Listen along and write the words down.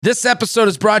This episode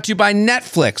is brought to you by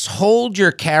Netflix. Hold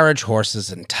your carriage horses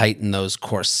and tighten those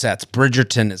corsets.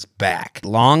 Bridgerton is back.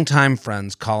 Longtime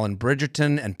friends Colin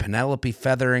Bridgerton and Penelope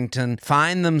Featherington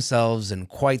find themselves in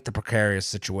quite the precarious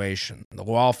situation. The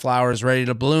wallflower is ready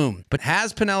to bloom. But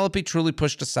has Penelope truly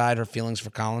pushed aside her feelings for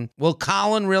Colin? Will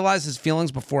Colin realize his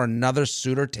feelings before another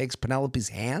suitor takes Penelope's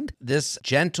hand? This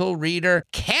gentle reader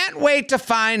can't wait to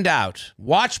find out.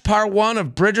 Watch part 1 of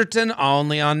Bridgerton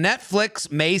only on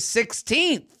Netflix May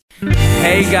 16th.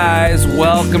 Hey guys,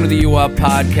 welcome to the U Up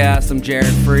podcast. I'm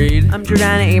Jared Freed. I'm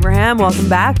Jordana Abraham. Welcome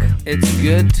back. It's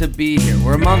good to be here.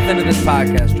 We're a month into this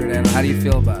podcast, Jordana. How do you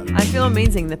feel about it? I feel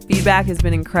amazing. The feedback has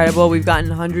been incredible. We've gotten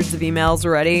hundreds of emails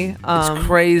already. It's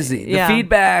crazy. Yeah. The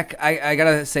feedback, I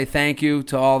gotta say thank you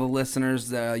to all the listeners.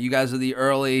 You guys are the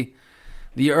early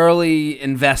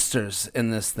investors in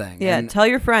this thing. Yeah, and tell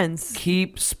your friends.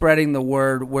 Keep spreading the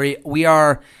word. We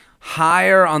are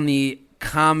higher on the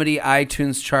comedy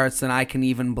iTunes charts than I can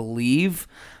even believe.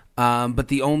 But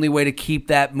the only way to keep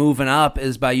that moving up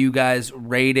is by you guys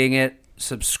rating it,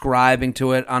 subscribing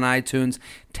to it on iTunes,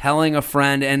 telling a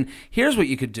friend. And here's what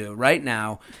you could do right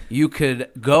now. You could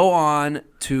go on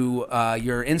to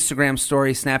your Instagram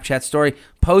story, Snapchat story,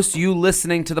 post you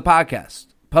listening to the podcast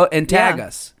and tag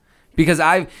us. Because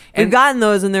we've gotten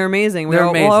those and they're amazing. They're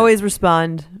amazing. We'll always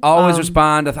respond.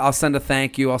 Respond. I'll send a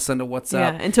thank you. I'll send a what's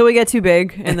up. Yeah, until we get too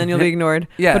big and then you'll be ignored.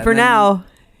 Yeah, but for now.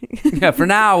 Yeah, for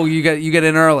now you get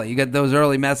in early. You get those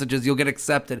early messages. You'll get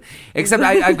accepted. Except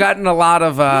I've gotten a lot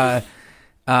of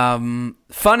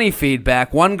funny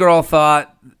feedback. One girl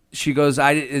thought, she goes,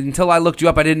 until I looked you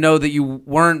up, I didn't know that you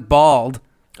weren't bald.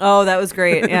 Oh, that was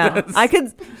great. Yeah, I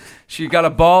could. She got a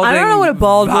balding. I don't know what a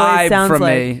bald voice sounds from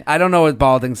like. Me. I don't know what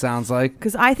balding sounds like.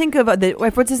 Because I think of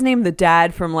what's his name, the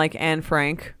dad from like Anne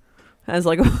Frank, as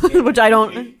like which I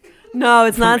don't. No,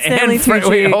 it's not Stanley Tucci.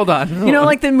 Wait, hold on. You know,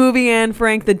 like the movie Anne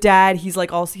Frank, the dad. He's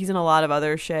like he's in a lot of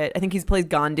other shit. I think he's played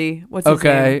Gandhi. What's his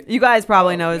name? You guys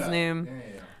probably know his name.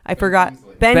 Yeah. I forgot.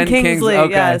 Ben Kingsley.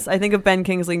 Okay. Yes, I think of Ben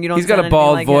Kingsley. And you don't. He's got a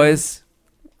bald voice.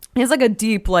 He has like a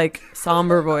deep, like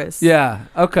somber voice. Yeah.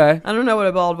 Okay. I don't know what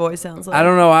a bald voice sounds like. I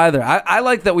don't know either. I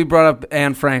like that we brought up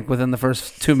Anne Frank within the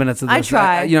first 2 minutes of this. I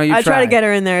try. I try to get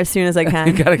her in there as soon as I can.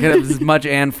 You gotta get as much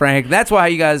Anne Frank. That's why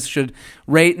you guys should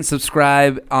rate and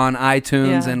subscribe on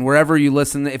iTunes and wherever you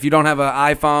listen. If you don't have an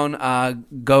iPhone,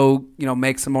 go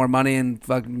make some more money and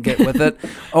fucking get with it,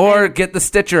 or get the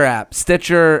Stitcher app.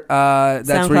 Stitcher. That's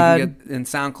SoundCloud. where you can get in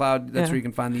SoundCloud. That's where you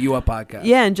can find the U Up podcast.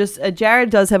 Yeah, and just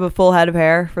Jared does have a full head of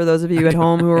hair. For those of you at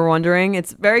home who are wondering,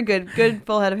 it's very good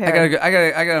full head of hair.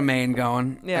 I got a mane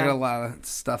going. Yeah. I got a lot of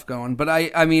stuff going. But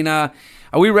I mean, are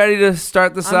we ready to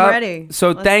start this up? I'm ready.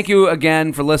 So thank you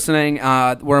again for listening.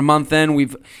 We're a month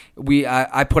in.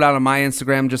 I put out on my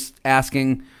Instagram just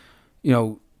asking,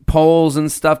 polls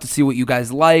and stuff to see what you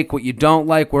guys like, what you don't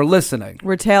like. We're listening.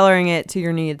 We're tailoring it to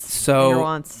your needs, and your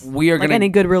wants. We are like any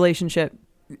good relationship.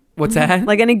 What's that?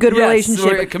 Like any good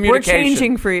relationship. We're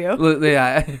changing for you.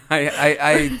 Yeah,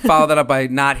 I followed that up by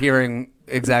not hearing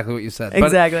exactly what you said.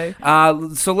 Exactly.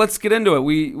 But, so let's get into it.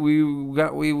 We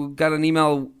got an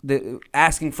email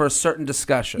asking for a certain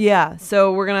discussion. Yeah.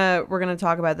 So we're gonna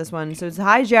talk about this one. So it's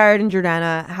hi Jared and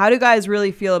Jordana. How do guys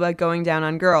really feel about going down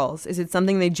on girls? Is it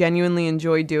something they genuinely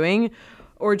enjoy doing,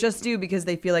 or just do because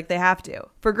they feel like they have to?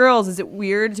 For girls, is it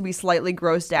weird to be slightly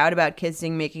grossed out about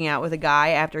kissing, making out with a guy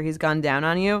after he's gone down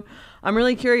on you? I'm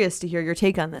really curious to hear your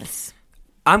take on this.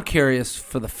 I'm curious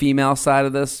for the female side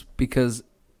of this because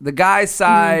the guy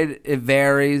side, it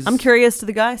varies. I'm curious to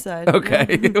the guy side.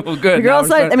 Okay, well, good. The girl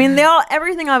side, I mean,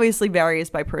 everything obviously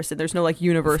varies by person. There's no like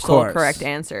universal correct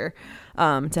answer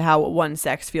to how entire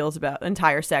sex feels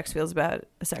about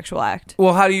a sexual act.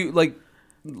 Well, how do you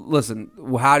listen,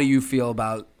 how do you feel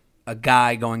about a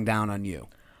guy going down on you?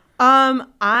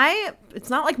 It's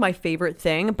not like my favorite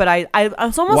thing, but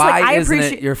it's almost Why like I isn't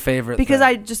appreciate it your favorite because thing?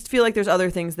 I just feel like there's other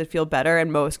things that feel better,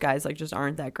 and most guys just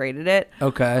aren't that great at it.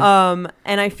 Okay.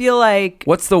 And I feel like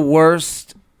what's the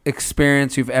worst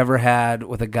experience you've ever had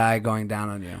with a guy going down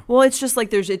on you? Well, it's just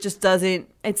like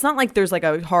it's not like there's like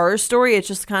a horror story. It's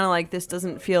just kind of like this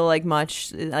doesn't feel like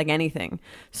much like anything.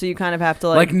 So you kind of have to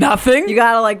like nothing. You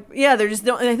gotta they're just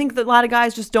don't. And I think that a lot of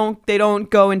guys just don't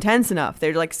go intense enough.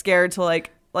 They're like scared to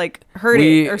like hurt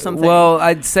it or something. Well,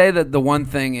 I'd say that the one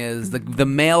thing is the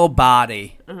male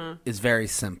body is very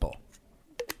simple.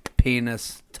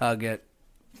 Penis, tug it,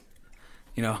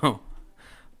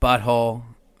 butthole,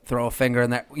 throw a finger in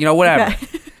there, whatever.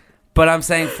 Okay. But I'm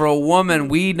saying for a woman,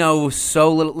 we know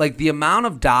so little. Like the amount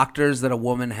of doctors that a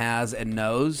woman has and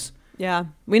knows. Yeah,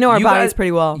 we know our bodies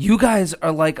pretty well. You guys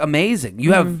are like amazing.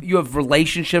 You have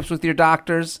relationships with your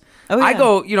doctors. Oh, yeah. I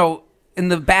go, in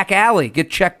the back alley, get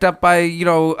checked up by,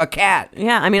 a cat.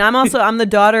 Yeah, I mean, I'm the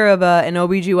daughter of an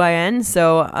OBGYN,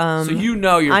 so so you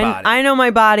know your body. I know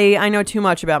my body. I know too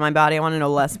much about my body. I want to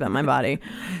know less about my body.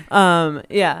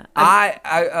 Yeah.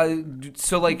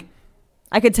 So like,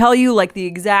 I could tell you like the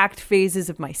exact phases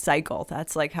of my cycle.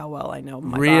 That's like how well I know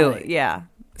my body. Yeah.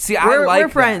 See, we're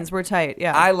friends. We're tight.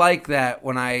 Yeah. I like that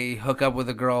when I hook up with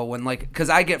a girl because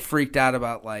I get freaked out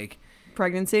about like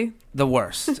pregnancy. The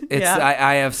worst. It's Yeah.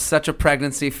 I have such a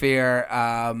pregnancy fear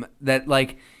that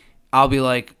like I'll be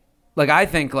like I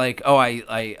think like, oh,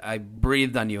 I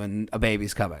breathed on you and a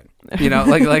baby's coming.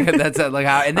 Like that's like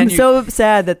how. And then I'm so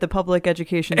sad that the public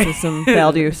education system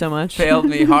failed you so much. Failed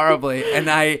me horribly, and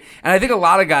I think a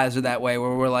lot of guys are that way, where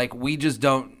we're like, we just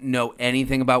don't know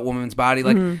anything about women's body.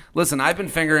 Like, listen, I've been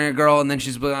fingering a girl, and then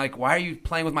she's been like, "Why are you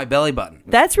playing with my belly button?"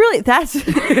 That's what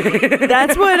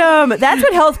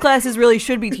health classes really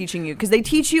should be teaching you, because they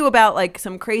teach you about like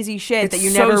some crazy shit that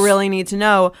you never really need to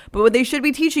know. But what they should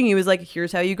be teaching you is like,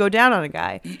 here's how you go down on a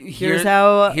guy. Here's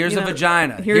a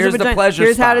vagina. Here's the pleasure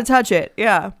Here's spot. how to touch it.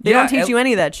 Yeah. They don't teach you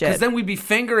any of that shit. Because then we'd be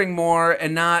fingering more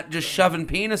and not just shoving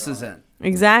penises in.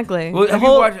 Exactly. Well,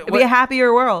 it'd be a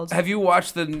happier world. Have you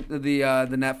watched the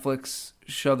Netflix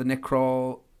show, the Nick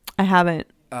Kroll? I haven't.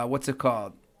 What's it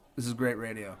called? This is great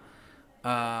radio.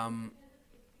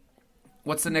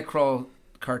 What's the Nick Kroll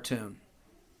cartoon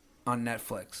on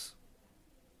Netflix?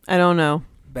 I don't know.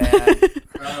 Bad.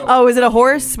 Oh, is it a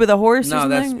horse with a horse? No, or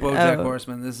that's something? BoJack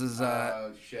Horseman. This is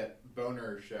shit.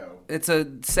 Boner show. It's a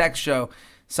sex show.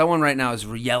 Someone right now is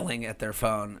yelling at their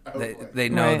phone. They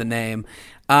know the name.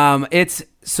 It's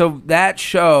so that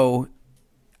show.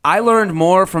 I learned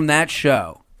more from that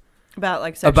show about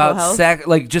like sexual health? sex,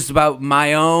 like just about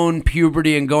my own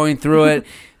puberty and going through it,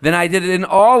 than I did in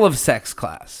all of sex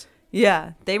class.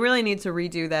 Yeah, they really need to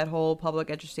redo that whole public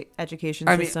education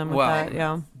system with that.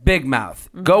 Yeah, Big Mouth.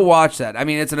 Mm-hmm. Go watch that. I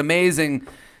mean, it's an amazing,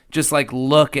 just like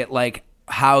look at like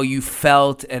how you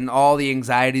felt and all the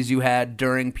anxieties you had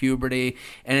during puberty.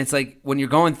 And it's like when you're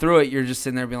going through it, you're just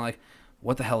sitting there being like,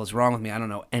 what the hell is wrong with me? I don't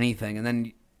know anything. And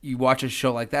then you watch a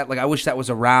show like that. Like, I wish that was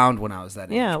around when I was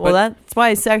that age. Yeah, well, that's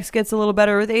why sex gets a little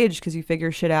better with age, because you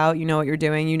figure shit out. You know what you're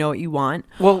doing. You know what you want.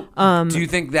 Well, do you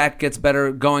think that gets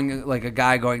better going, like a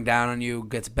guy going down on you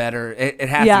gets better? It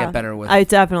has to get better with I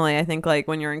think like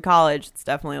when you're in college, it's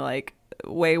definitely like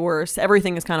way worse.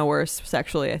 Everything is kind of worse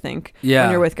sexually, I think. Yeah.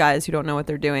 When you're with guys who don't know what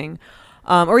they're doing.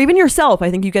 Or even yourself.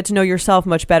 I think you get to know yourself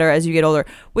much better as you get older.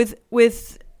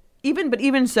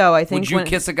 Even so, I think. Would you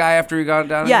kiss a guy after you got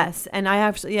down? Yes, and I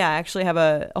actually have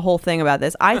a whole thing about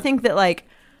this. I think that like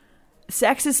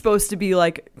sex is supposed to be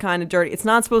like kind of dirty. It's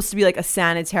not supposed to be like a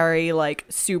sanitary, like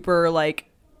super like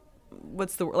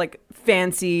what's the like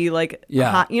fancy like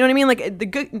hot, you know what I mean?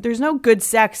 Like there's no good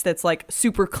sex that's like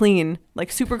super clean.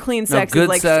 Like super clean sex is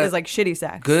like shitty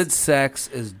sex. Good sex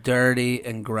is dirty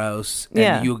and gross.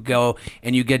 And you go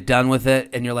and you get done with it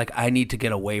and you're like, I need to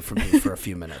get away from you for a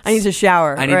few minutes. I need to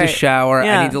shower. I need to shower.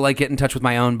 Yeah. I need to like get in touch with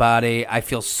my own body. I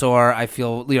feel sore. I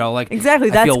feel like exactly.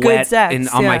 That's I feel good wet sex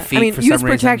on my feet. I mean, for use some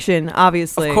protection, reason.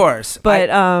 Obviously, of course. But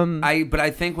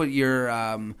I think what you're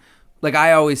like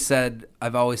I've always said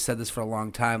this for a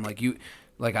long time.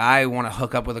 Like I want to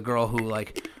hook up with a girl who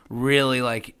like really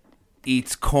like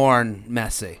eats corn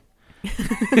messy.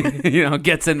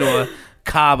 Gets into a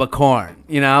cob of corn.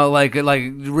 Like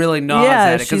really gnaws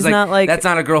at it. She's like, not like that's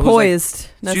not a girl poised who's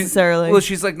like, necessarily.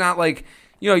 She's like not like.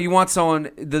 You want someone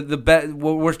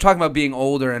we're talking about being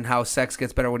older and how sex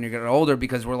gets better when you're getting older,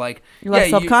 because we're like you're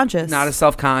less self-conscious. Not as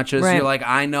self-conscious. Right. You're like,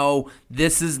 I know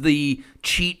this is the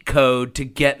cheat code to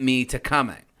get me to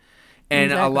coming.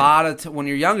 And a lot of when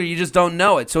you're younger, you just don't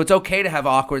know it. So it's okay to have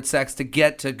awkward sex to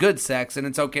get to good sex, and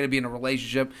it's okay to be in a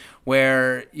relationship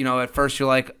where at first you're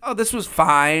like, oh, this was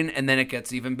fine, and then it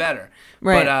gets even better.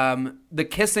 Right. But the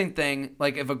kissing thing,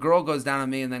 like if a girl goes down on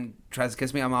me and then tries to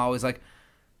kiss me, I'm always like,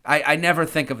 I never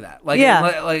think of that. Like,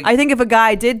 I think if a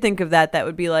guy did think of that, that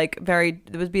would be like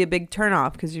it would be a big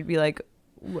turnoff, because you'd be like,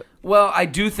 well, I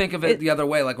do think of it the other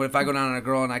way. Like if I go down on a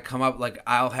girl and I come up, like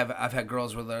I've had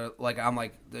girls where they're like, I'm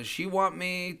like, does she want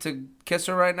me to kiss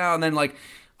her right now? And then like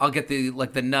I'll get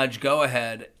the nudge, go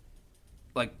ahead,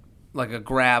 like a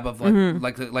grab of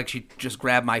like she just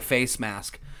grabbed my face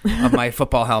mask of my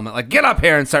football helmet, like get up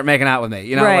here and start making out with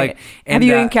me. Right. Like. And, have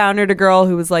you encountered a girl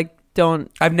who was like,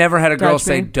 don't? I've never had a girl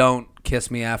say don't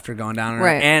kiss me after going down on her.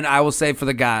 Right. And I will say for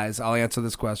the guys, I'll answer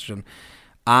this question.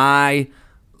 I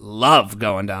love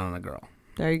going down on a girl.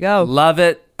 There you go. Love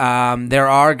it. There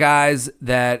are guys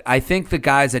that I think the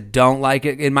guys that don't like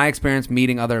it, in my experience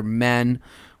meeting other men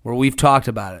where we've talked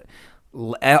about it,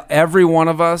 every one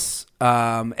of us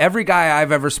Every guy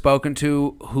I've ever spoken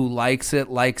to who likes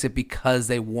it because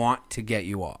they want to get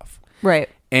you off. Right.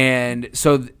 And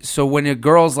so when a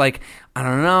girl's like, I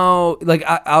don't know, like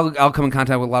I'll come in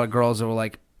contact with a lot of girls that were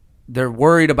like, they're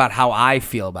worried about how I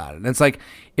feel about it. And it's like,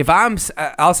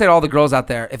 I'll say to all the girls out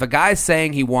there, if a guy's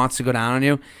saying he wants to go down on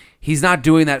you, he's not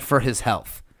doing that for his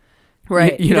health.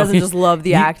 Right. You he know, doesn't just love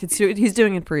the act. He's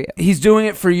doing it for you. He's doing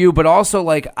it for you, but also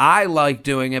like I like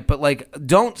doing it, but like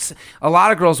a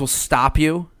lot of girls will stop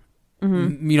you.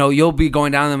 Mm-hmm. You know, you'll be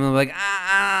going down to them and they're like,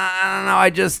 I don't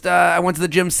know, I went to the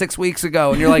gym 6 weeks ago.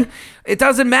 And you're like, it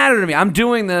doesn't matter to me. I'm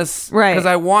doing this because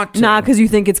I want to. Not because you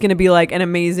think it's going to be like an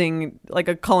amazing, like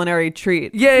a culinary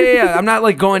treat. Yeah. I'm not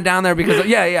like going down there because,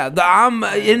 I'm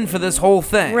in for this whole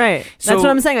thing. Right. So, that's what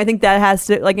I'm saying. I think that has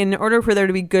to, like, in order for there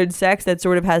to be good sex, that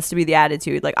sort of has to be the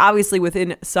attitude. Like, obviously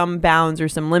within some bounds or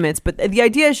some limits, but the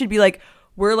idea should be like,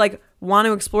 we're like, want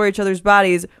to explore each other's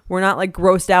bodies. We're not like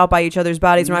grossed out by each other's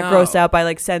bodies. We're not grossed out by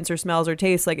like scents or smells or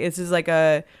tastes. Like it's just like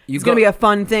it's going to be a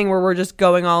fun thing where we're just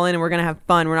going all in and we're going to have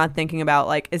fun. We're not thinking about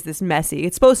like, is this messy?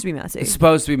 It's supposed to be messy. It's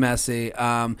supposed to be messy.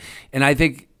 And I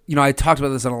think, I talked about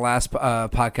this on the last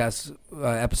podcast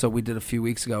episode we did a few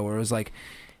weeks ago where it was like,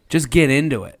 just get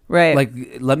into it. Right. Like,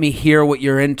 let me hear what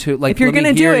you're into. Like, if you're going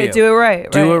to do it, do it right.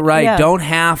 Do it right. Yeah. Don't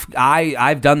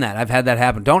I've done that. I've had that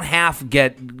happen. Don't half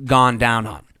get gone down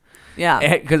on.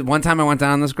 Yeah. Because one time I went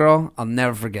down on this girl, I'll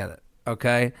never forget it.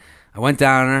 Okay. I went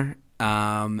down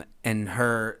on her, and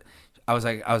I was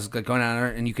like going down on her,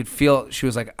 and you could feel, she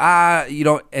was like, you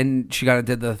don't, and she kind of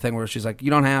did the thing where she's like, you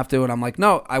don't have to. And I'm like,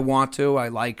 no, I want to. I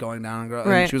like going down on girl.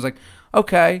 Right. And she was like,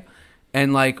 okay.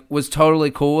 And like, was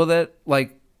totally cool with it.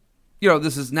 Like,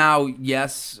 this is now,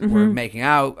 yes, we're making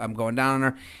out. I'm going down on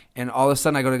her. And all of a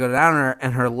sudden I go down on her,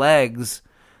 and her legs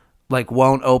like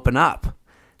won't open up.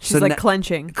 She's like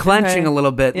clenching a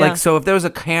little bit. Yeah. Like, so if there was a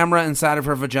camera inside of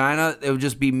her vagina, it would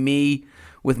just be me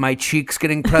with my cheeks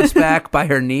getting pressed back by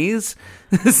her knees.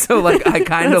 So like I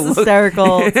kind of look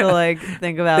hysterical to like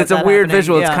think about. It's a weird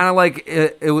visual. Yeah. It's kind of like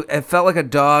it felt like a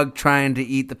dog trying to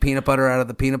eat the peanut butter out of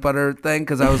the peanut butter thing,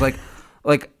 because I was like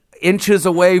inches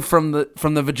away from the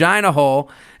vagina hole.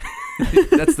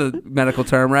 That's the medical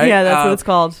term, right? Yeah, that's what it's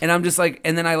called. And I'm just like,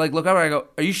 and then I like look over, I go,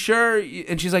 are you sure?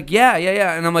 And she's like, yeah.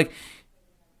 And I'm like,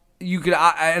 you could,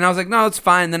 and I was like, no, it's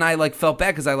fine. Then I like felt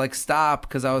bad because I like stopped,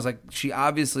 because I was like, she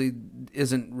obviously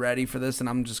isn't ready for this, and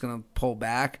I'm just gonna pull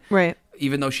back, right?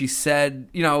 Even though she said,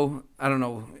 I don't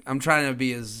know, I'm trying to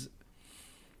be as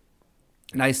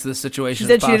nice to the situation.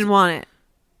 She said she didn't want it.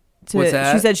 What's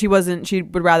that? She said she wasn't. She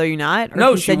would rather you not. Or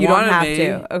No, she said you don't have me,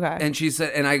 to. Okay. And she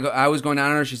said, and I was going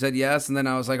down on her. She said yes, and then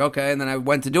I was like, okay, and then I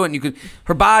went to do it. And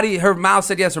her mouth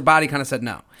said yes, her body kind of said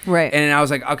no. Right. And I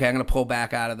was like, okay, I'm gonna pull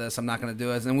back out of this. I'm not gonna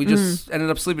do it. And we just ended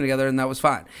up sleeping together, and that was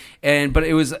fine. But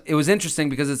it was interesting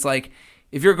because it's like,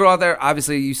 if you're a girl out there,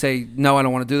 obviously you say no, I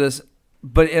don't want to do this.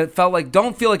 But it felt like,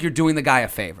 don't feel like you're doing the guy a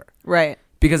favor. Right.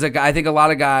 Because I think a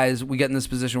lot of guys, we get in this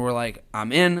position where like,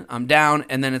 I'm in, I'm down,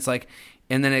 and then it's like.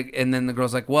 And then the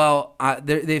girl's like, well,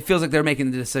 it feels like they're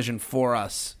making the decision for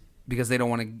us because they don't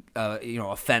want to,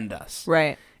 offend us.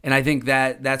 Right. And I think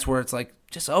that's where it's like,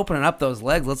 just opening up those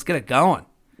legs. Let's get it going.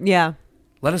 Yeah.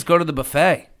 Let us go to the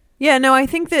buffet. Yeah. No, I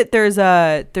think that there's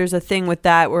a thing with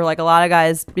that where like a lot of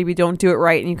guys maybe don't do it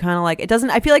right, and you kind of like, it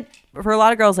doesn't. I feel like for a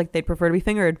lot of girls, like they prefer to be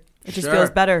fingered. It just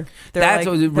feels better. That's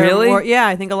like, really more, yeah.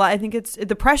 I think a lot. I think it's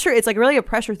the pressure. It's like really a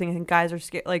pressure thing. I think guys are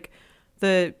scared. Like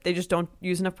they just don't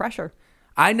use enough pressure.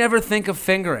 I never think of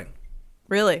fingering.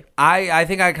 Really? I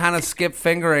think I kind of skip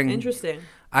fingering. Interesting.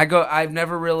 I've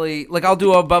never really, like, I'll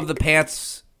do above the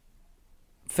pants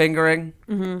fingering.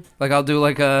 Mm-hmm. Like I'll do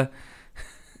like a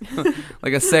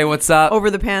say what's up.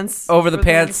 Over the pants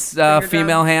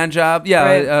female hand job. Yeah,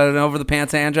 right. An over the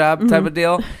pants hand job type of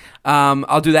deal.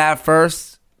 I'll do that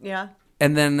first. Yeah.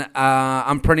 And then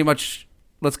I'm pretty much,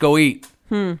 let's go eat.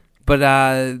 But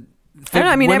I don't know,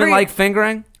 I mean, women like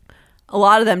fingering? A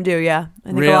lot of them do, yeah. I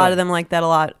think really? A lot of them like that a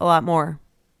lot more.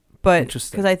 But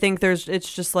because I think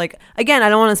it's just like, again, I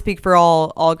don't want to speak for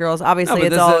all girls. Obviously,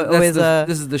 it's always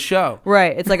this is the show,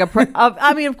 right? It's like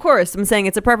I mean, of course, I'm saying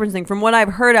it's a preference thing. From what I've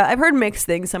heard mixed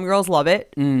things. Some girls love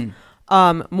it.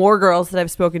 More girls that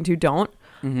I've spoken to don't.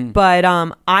 Mm-hmm. But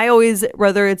I always,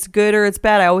 whether it's good or it's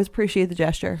bad, I always appreciate the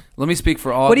gesture. Let me speak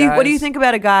for all guys. What do you think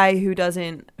about a guy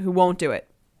who won't do it?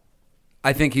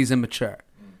 I think he's immature.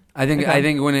 I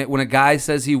think when a guy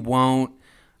says he won't,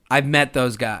 I've met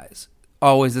those guys.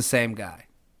 Always the same guy.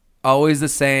 Always the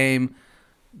same.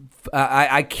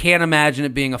 I can't imagine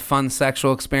it being a fun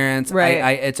sexual experience.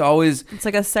 Right. It's always. It's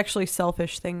like a sexually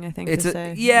selfish thing, I think, to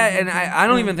say. Yeah, and I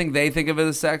don't even think they think of it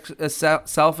as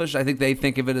selfish. I think they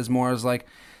think of it as more as like,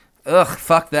 ugh,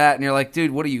 fuck that. And you're like,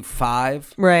 dude, what are you,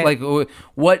 5? Right. Like,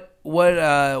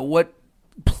 what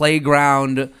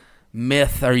playground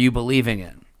myth are you believing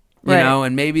in? You know,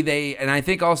 and maybe and I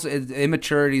think also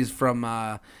immaturity is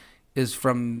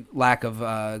from lack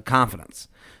of confidence.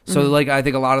 So, like, I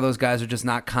think a lot of those guys are just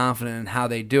not confident in how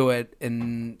they do it,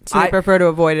 and so they prefer to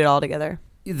avoid it altogether.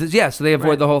 Yeah, so they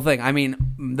avoid the whole thing. I mean,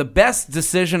 the best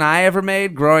decision I ever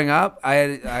made growing up,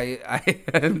 I'm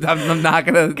not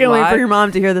gonna Can't lie. wait for your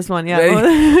mom to hear this one. Yeah,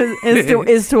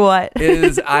 is to what?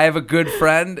 Is I have a good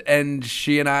friend, and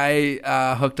she and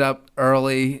I hooked up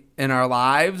early in our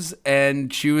lives,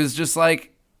 and she was just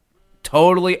like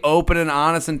totally open and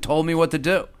honest and told me what to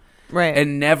do. Right.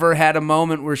 And never had a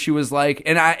moment where she was like,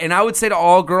 and I would say to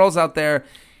all girls out there,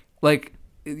 like,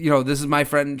 you know, this is my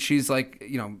friend. She's like,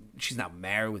 you know, she's not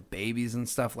married with babies and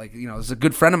stuff. Like, you know, this is a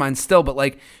good friend of mine still, but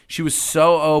like, she was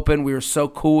so open. We were so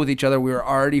cool with each other. We were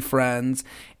already friends.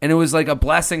 And it was like a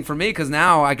blessing for me because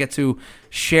now I get to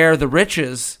share the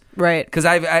riches. Right. Because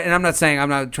and I'm not saying, I'm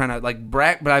not trying to like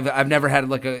brag, but I've never had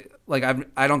like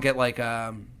I don't get like,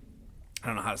 I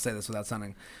don't know how to say this without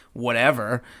sounding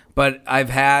whatever, but I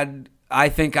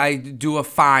think I do a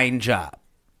fine job.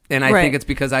 And I think it's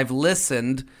because I've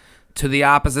listened to the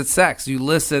opposite sex. You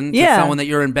listen to someone that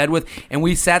you're in bed with. And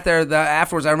we sat there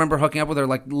afterwards. I remember hooking up with her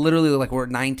like literally like we're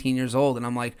 19 years old. And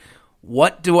I'm like,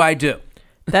 what do I do?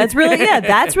 That's really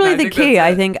that's really the key.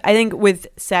 I think with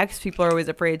sex, people are always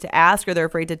afraid to ask or they're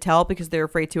afraid to tell because they're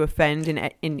afraid to offend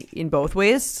in both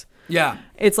ways. Yeah.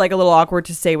 It's like a little awkward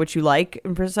to say what you like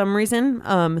for some reason,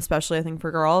 especially I think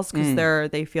for girls because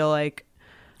they feel like,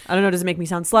 I don't know, does it make me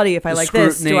sound slutty if I like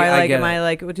this? Do I like, am I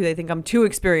like, do they think I'm too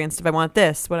experienced if I want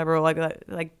this? Whatever, like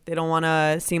they don't want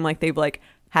to seem like they've like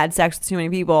had sex with too many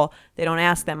people. They don't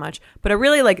ask that much. But I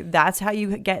really like, that's how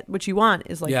you get what you want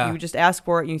is like you just ask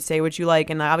for it and you say what you like.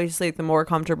 And obviously the more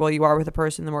comfortable you are with a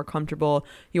person, the more comfortable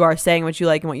you are saying what you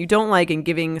like and what you don't like and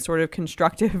giving sort of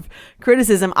constructive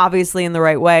criticism, obviously in the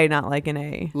right way, not like in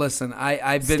a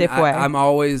I've been stiff way. I'm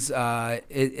always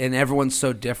and everyone's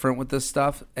so different with this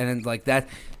stuff. And like that,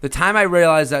 the time I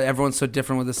realized that everyone's so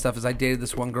different with this stuff is I dated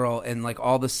this one girl and like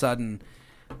all of a sudden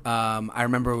I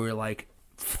remember we were like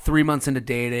 3 months into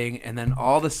dating, and then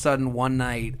all of a sudden one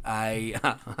night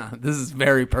this is a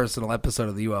very personal episode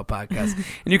of the UL podcast,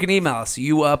 and you can email us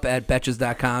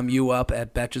youup@betches.com,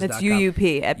 youup@betches.com. That's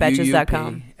UUP at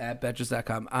betches.com. At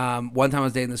betches.com. One time I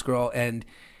was dating this girl, and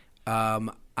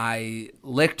I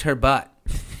licked her butt,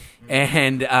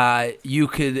 and you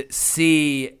could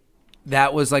see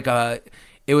that was like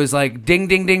it was like ding,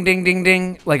 ding, ding, ding, ding,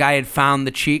 ding, like I had found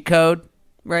the cheat code.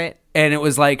 Right. And it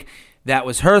was like, that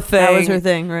was her thing. That was her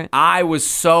thing, right. I was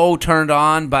so turned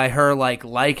on by her, like,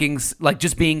 liking, like,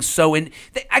 just being so in.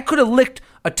 I could have licked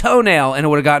a toenail and it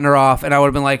would have gotten her off, and I would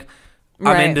have been like,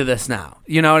 I'm into this now.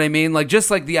 You know what I mean? Like,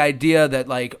 just like the idea that,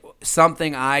 like,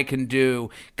 something I can do.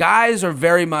 Guys are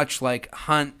very much like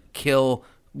hunt, kill,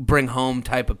 bring home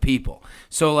type of people.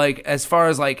 So, like, as far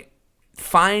as, like,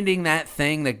 finding that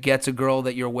thing that gets a girl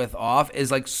that you're with off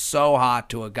is like so hot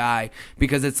to a guy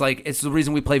because it's like it's the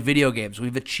reason we play video games.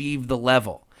 We've achieved the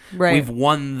level. Right. We've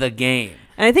won the game.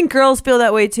 And I think girls feel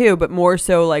that way too, but more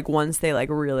so like once they like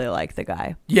really like the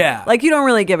guy. Yeah. Like you don't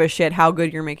really give a shit how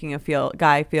good you're making a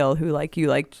guy feel who like you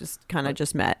like just kind of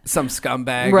just met. Some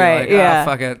scumbag. Right. Like, yeah. Oh,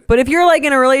 fuck it. But if you're like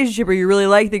in a relationship where you really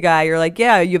like the guy, you're like,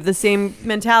 yeah, you have the same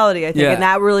mentality, I think. Yeah. And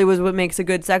that really was what makes a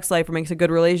good sex life or makes a good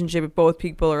relationship if both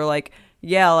people are like,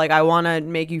 yeah, like I want to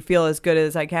make you feel as good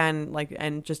as I can, like,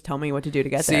 and just tell me what to do to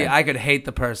get there. See, I could hate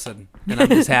the person, and I'm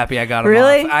just happy I got him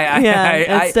really? off.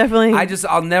 It's definitely.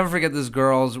 I'll never forget this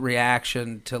girl's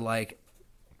reaction to like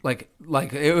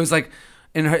it was like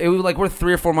it was like we're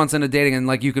 3 or 4 months into dating, and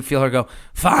like you could feel her go,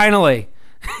 finally.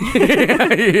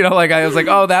 You know, like I was like,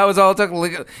 oh, that was all it took.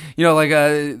 You know, like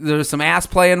there was some ass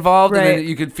play involved, right. And then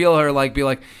you could feel her like be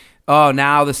like, oh,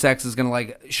 now the sex is going to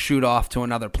like shoot off to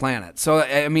another planet. So,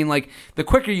 I mean, like the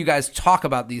quicker you guys talk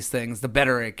about these things, the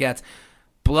better it gets.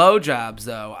 Blowjobs,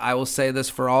 though, I will say this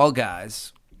for all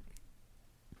guys.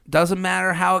 Doesn't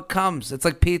matter how it comes. It's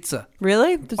like pizza.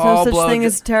 Really? There's no such thing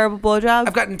as terrible blowjob?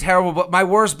 I've gotten terrible, but my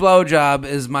worst blowjob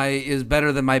is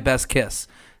better than my best kiss.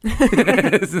 Really?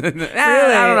 I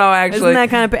don't know, actually. Isn't that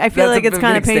kind of, I feel like it's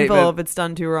kind of painful statement. If it's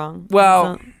done too wrong.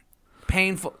 Well,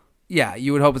 painful. Yeah,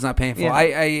 you would hope it's not painful.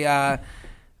 Yeah.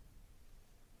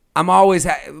 I'm always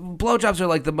blowjobs are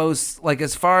like the most, like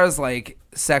as far as like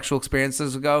sexual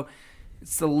experiences go,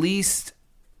 it's the least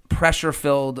pressure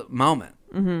filled moment.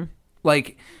 Mm-hmm.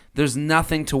 Like there's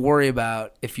nothing to worry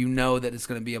about if you know that it's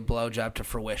going to be a blowjob to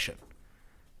fruition.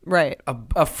 Right. A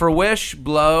fruish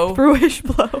blow. Fruish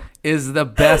blow. is the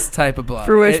best type of blow.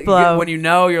 Fruish blow. When you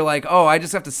know, you're like, oh, I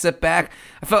just have to sit back.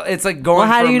 I felt it's like going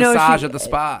for a massage at the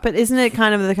spa. But isn't it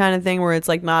kind of the kind of thing where it's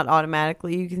like not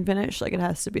automatically you can finish? Like it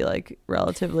has to be like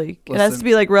relatively. It has to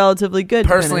be like relatively good.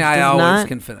 Personally, to finish. I always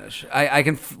can finish. I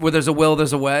can. Where there's a will,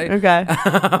 there's a way. Okay.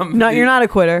 No, you're not a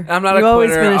quitter. I'm not you a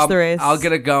quitter. Always finish the race. I'll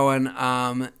get it going.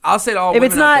 I'll say to all if women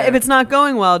it's not out there, if it's not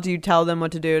going well, do you tell them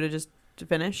what to do to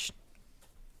finish?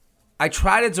 I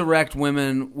try to direct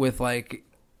women with like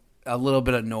a little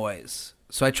bit of noise.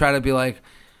 So I try to be like,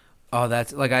 oh,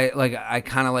 that's like I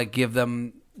kind of like give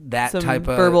them that some type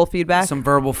of verbal feedback. Some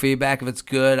verbal feedback. If it's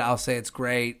good, I'll say it's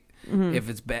great. Mm-hmm.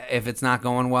 If it's not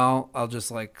going well, I'll just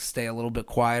like stay a little bit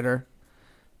quieter,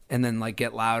 and then like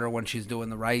get louder when she's doing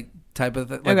the right type of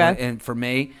thing. Like, okay. And for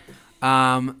me,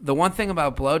 the one thing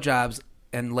about blowjobs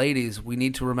and ladies, we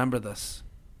need to remember this: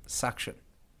 suction.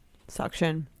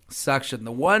 Suction.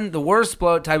 The worst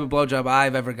type of blowjob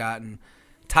I've ever gotten.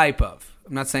 I'm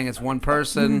not saying it's one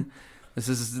person. This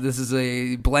is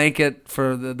a blanket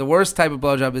for the worst type of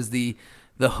blowjob is the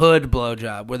hood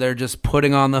blowjob where they're just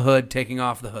putting on the hood, taking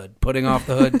off the hood, putting off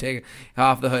the hood, taking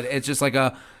off the hood. It's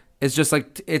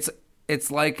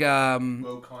like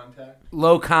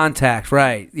low contact,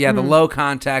 right? Yeah, the low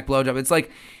contact blowjob. It's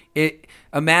like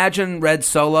imagine red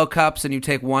Solo cups, and you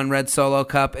take one red Solo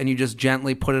cup and you just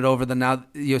gently put it over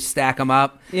you stack them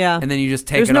up, and then you just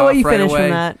take it off right away. There's no way you finish from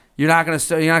that. You're not gonna.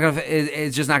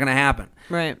 It's just not gonna happen.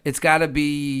 Right. It's got to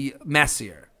be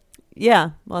messier.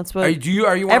 Yeah, well, that's what. Are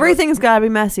you? Everything's got to be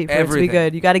messy for it to be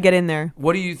good. You got to get in there.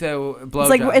 What do you think?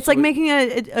 It's like making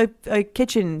a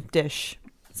kitchen dish.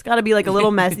 It's got to be like a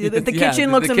little messy. The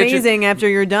kitchen looks amazing after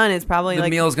you're done. It's probably the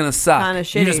like meal's gonna suck. Kind of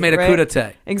shitty. You just made a coup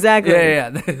d'etat. Exactly. Yeah.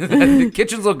 The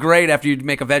kitchens look great after you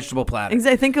make a vegetable platter.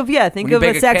 Exactly. Think of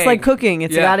a sex like cooking.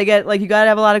 It's got to get like you got to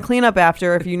have a lot of cleanup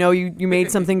after if you know you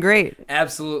made something great.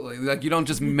 Absolutely. Like you don't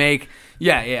just make.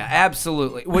 Yeah.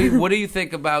 Absolutely. What do you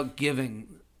think about giving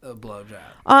a blowjob?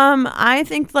 I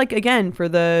think like again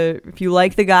if you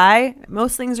like the guy,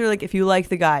 most things are like if you like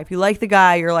the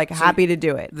guy, you're like happy to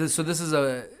do it. This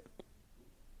is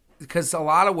because a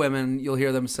lot of women you'll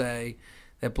hear them say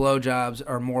that blowjobs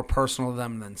are more personal to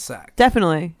them than sex.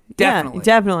 Definitely.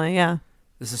 Yeah.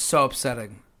 This is so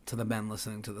upsetting to the men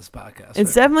listening to this podcast.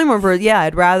 It's definitely more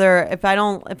I'd rather if I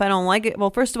don't like it.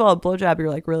 Well, first of all, a blowjob you're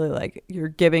like really like you're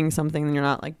giving something and you're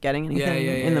not like getting anything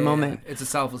in the moment. It's a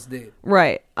selfless deed.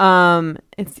 Right.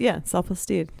 It's selfless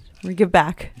deed. We give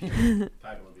back.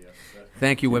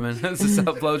 Thank you, women.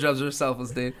 Blowjobs are a selfless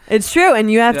deed. It's true,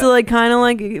 and you have to like kind of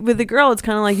like with the girl. It's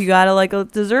kind of like you gotta like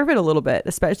deserve it a little bit.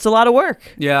 It's a lot of work.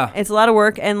 Yeah, it's a lot of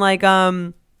work, and like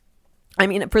I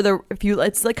mean,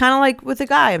 it's like kind of like with a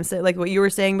guy. I'm saying like what you were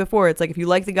saying before. It's like if you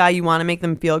like the guy, you want to make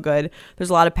them feel good.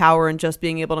 There's a lot of power in just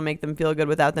being able to make them feel good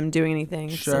without them doing anything.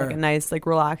 It's like a nice, like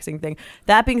relaxing thing.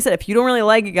 That being said, if you don't really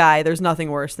like a guy, there's nothing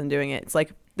worse than doing it. It's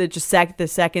like the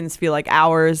seconds feel like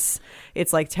hours.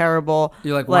 It's like terrible.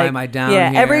 You're like, why am I down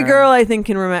here? Every girl I think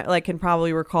can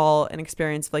probably recall an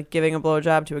experience of like giving a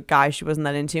blowjob to a guy she wasn't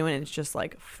that into, and it's just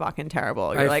like fucking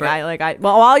terrible. You're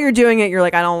while you're doing it, you're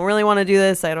like, I don't really want to do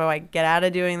this. How do I get out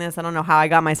of doing this? I don't know how I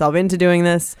got myself into doing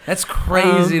this. That's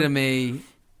crazy to me.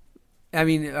 I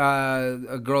mean,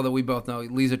 a girl that we both know,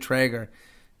 Lisa Traeger,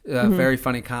 very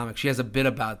funny comic. She has a bit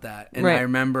about that, and I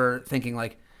remember thinking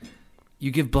like, you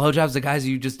give blowjobs to guys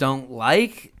you just don't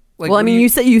like? Like, well, I mean, you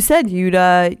said you'd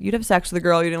have sex with a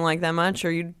girl you didn't like that much,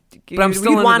 or you'd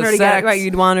want her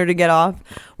to get off.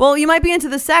 Well, you might be into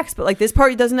the sex, but like this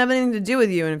part doesn't have anything to do with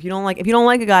you. And if you don't like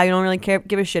a guy, you don't really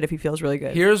give a shit if he feels really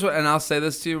good. And I'll say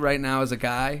this to you right now as a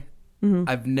guy, and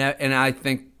I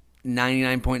think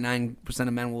 99.9%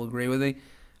 of men will agree with me.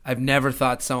 I've never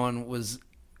thought someone was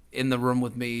in the room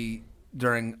with me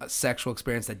during a sexual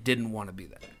experience that didn't want to be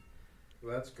there.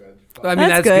 Well, that's good. I mean,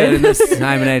 that's good in this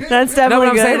time and age. That's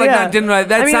definitely good. Saying, like,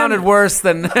 that sounded worse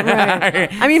than... Right.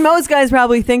 I mean, most guys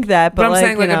probably think that, but I'm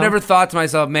saying, I've never thought to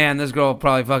myself, man, this girl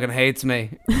probably fucking hates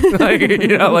me.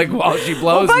 While she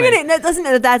blows me.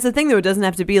 That's the thing, though. It doesn't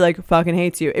have to be, like, fucking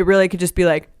hates you. It really could just be,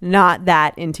 like, not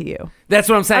that into you. That's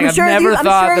what I'm saying. I've never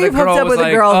thought that a girl was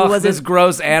like, oh, this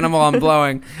gross animal I'm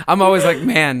blowing. I'm always like,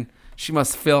 man... She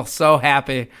must feel so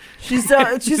happy. She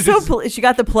got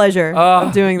the pleasure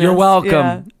of doing this. You're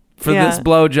welcome for this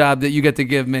blowjob that you get to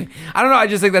give me. I don't know. I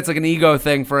just think that's like an ego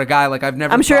thing for a guy. Like I've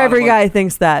never. I'm sure every guy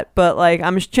thinks that, but like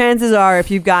chances are, if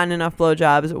you've gotten enough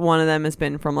blowjobs, one of them has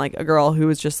been from like a girl who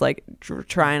was just like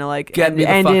trying to like end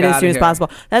it as soon as possible.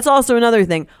 That's also another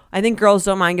thing. I think girls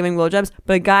don't mind giving blowjobs,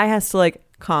 but a guy has to like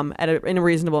come in a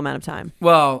reasonable amount of time.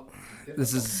 Well.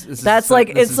 This is That's a,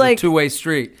 like- this it's is like- a two-way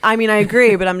street. I mean, I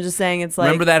agree, but I'm just saying it's like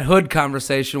Remember that hood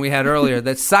conversation we had earlier?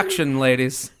 That suction,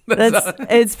 ladies.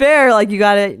 it's fair. Like you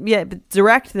gotta, yeah, but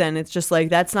direct. Then it's just like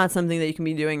that's not something that you can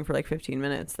be doing for like 15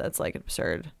 minutes. That's like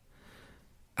absurd.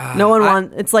 No one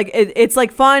wants. It's like it's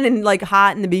like fun and like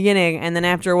hot in the beginning, and then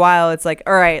after a while, it's like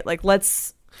all right, like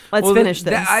let's finish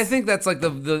this. I think that's like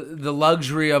the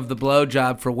luxury of the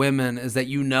blowjob for women is that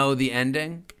you know the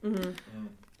ending. Mm-hmm.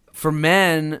 For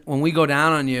men, when we go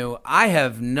down on you, I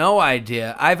have no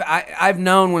idea. I've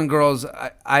known when girls.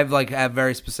 I've like have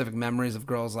very specific memories of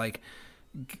girls like,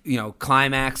 you know,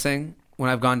 climaxing when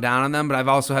I've gone down on them. But I've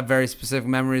also had very specific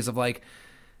memories of like,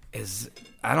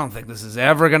 I don't think this is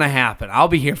ever gonna happen. I'll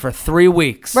be here for 3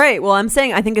 weeks. Right. Well, I'm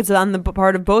saying I think it's on the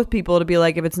part of both people to be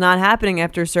like, if it's not happening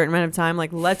after a certain amount of time,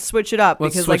 like let's switch it up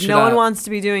because like no one wants to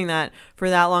be doing that for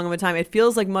that long of a time. It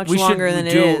feels like much longer than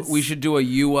it is. We should do a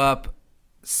you up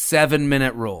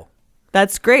 7-minute rule.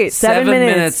 That's great. 7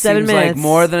 minutes. 7 seems minutes. like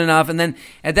more than enough. And then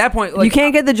at that point, like, you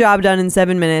can't get the job done in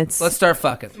 7 minutes. Let's start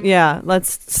fucking. Yeah,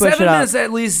 let's switch 7 it up. minutes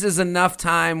at least is enough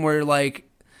time where like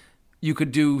you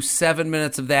could do 7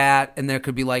 minutes of that, and there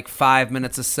could be like 5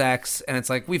 minutes of sex, and it's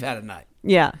like we've had a night.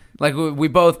 Yeah. Like we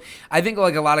both. I think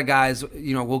like a lot of guys,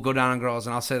 you know, will go down on girls,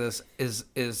 and I'll say this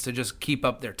is to just keep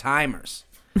up their timers.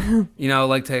 You know,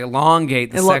 like to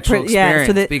elongate the sexual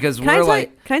experience because we're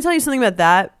like. Can I tell you something about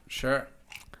that? Sure.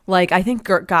 Like, I think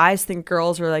guys think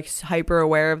girls are like hyper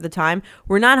aware of the time.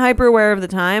 We're not hyper aware of the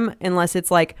time unless it's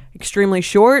like extremely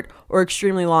short or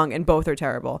extremely long, and both are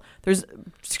terrible. There's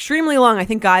extremely long. I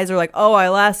think guys are like, oh, I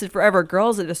lasted forever.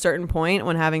 Girls at a certain point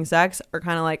when having sex are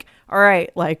kind of like, all right,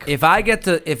 like if I get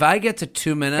to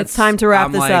 2 minutes, it's time to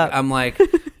wrap this up. I'm like,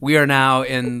 we are now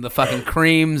in the fucking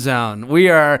cream zone. We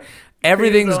are,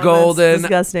 everything's zone, golden. that's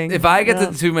disgusting. If I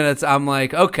get to 2 minutes, I'm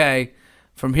like, okay.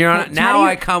 From here on, now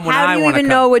I come when I want to come. How do you even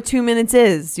know what 2 minutes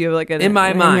is? Do you have like in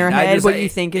my mind, in your head what you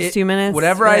think is 2 minutes?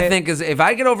 Whatever right. I think is, if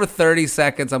I get over 30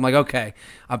 seconds, I'm like, okay,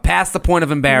 I'm past the point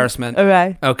of embarrassment.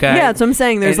 Okay. Okay. Yeah, that's what I'm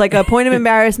saying. There's like a point of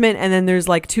embarrassment, and then there's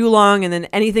like too long, and then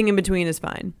anything in between is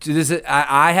fine.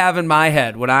 I have in my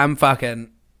head when I'm fucking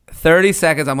 30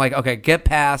 seconds, I'm like, okay, get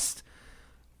past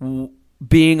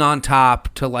being on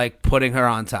top to like putting her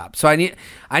on top. So I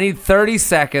need 30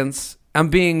 seconds. I'm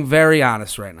being very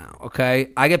honest right now,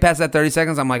 okay? I get past that 30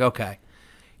 seconds, I'm like, okay,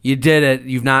 you did it.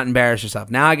 You've not embarrassed yourself.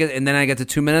 Now I get to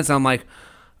 2 minutes, and I'm like,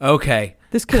 okay,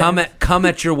 come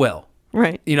at your will.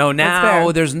 Right. You know,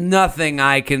 now there's nothing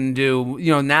I can do.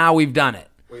 You know, now we've done it.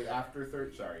 Wait, after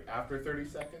 30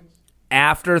 seconds?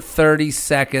 After 30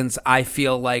 seconds, I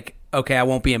feel like, okay, I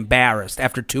won't be embarrassed.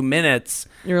 After 2 minutes,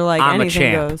 you're like, I'm anything a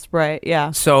champ. Goes. Right,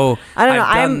 yeah. So I don't know.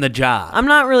 I've done the job. I'm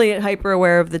not really hyper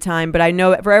aware of the time, but I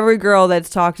know for every girl that's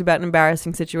talked about an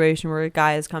embarrassing situation where a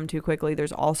guy has come too quickly,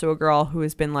 there's also a girl who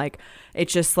has been like,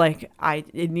 it's just like,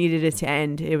 it needed it to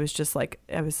end. It was just like,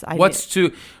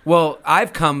 well,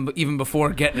 I've come even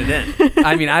before getting it in.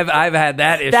 I mean, I've had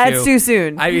that issue. That's too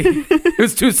soon. I mean, it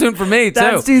was too soon for me, too.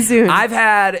 That's too soon.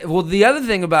 The other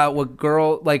thing about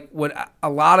what a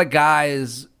lot of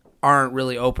guys aren't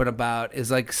really open about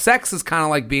is like sex is kind of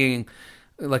like being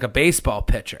like a baseball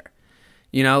pitcher.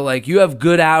 You know, like you have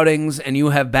good outings and you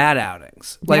have bad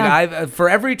outings. Like for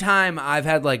every time I've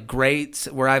had like greats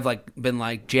where I've like been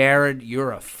like, Jared,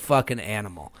 you're a fucking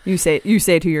animal. You say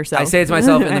it to yourself. I say it to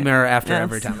myself in the mirror after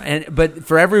every time. But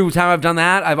for every time I've done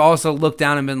that, I've also looked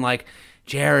down and been like,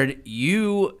 Jared,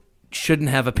 you shouldn't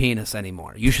have a penis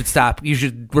anymore. You should stop. You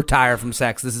should retire from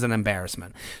sex. This is an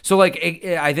embarrassment. So like,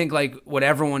 I think like what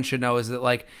everyone should know is that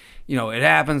like, you know, it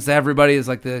happens to everybody. Is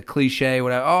like the cliche,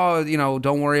 whatever. Oh, you know,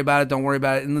 don't worry about it. Don't worry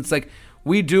about it. And it's like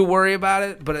we do worry about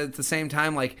it, but at the same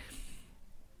time, like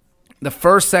the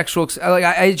first sexual, like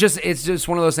it's just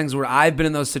one of those things where I've been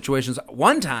in those situations.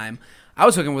 One time, I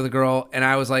was hooking with a girl, and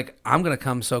I was like, I'm gonna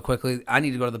come so quickly. I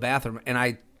need to go to the bathroom, and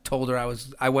I told her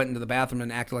I went into the bathroom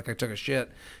and acted like I took a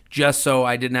shit just so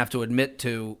I didn't have to admit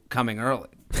to coming early.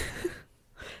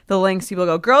 The lengths people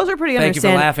go. Girls are pretty understanding.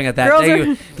 Thank you for laughing at that.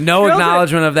 Girls no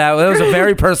acknowledgement of that. That was a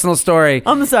very personal story.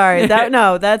 I'm sorry.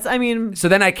 I mean. So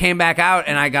then I came back out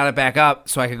and I got it back up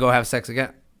so I could go have sex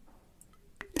again.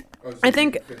 Oh, so I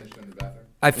think.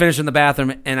 I finished in the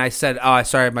bathroom and I said, "Oh,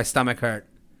 sorry, my stomach hurt."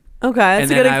 Okay,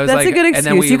 that's a good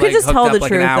excuse. You could just tell the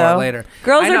truth, though. Later.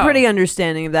 Girls are pretty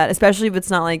understanding of that, especially if it's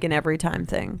not like an every time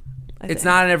thing. It's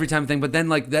not an every time thing, but then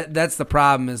like that's the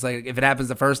problem is like if it happens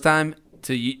the first time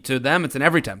to them, it's an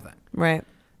every time thing. Right.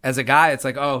 As a guy, it's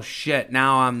like, oh shit,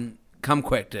 now I'm come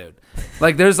quick, dude.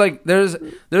 Like there's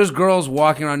girls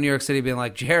walking around New York City being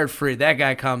like, Jared Freed, that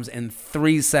guy comes in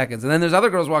 3 seconds, and then there's other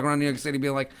girls walking around New York City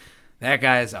being like, that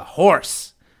guy is a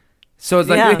horse. So it's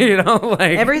like, Yeah. you know,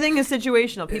 like Everything is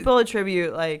situational. People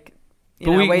attribute like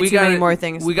but way too many more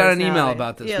things. We to got an email personality.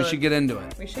 about this. Yeah, We should get into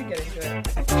it. We should get into it.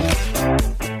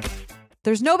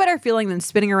 There's no better feeling than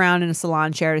spinning around in a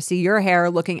salon chair to see your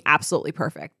hair looking absolutely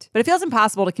perfect. But it feels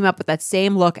impossible to keep up with that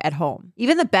same look at home.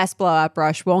 Even the best blowout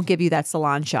brush won't give you that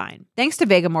salon shine. Thanks to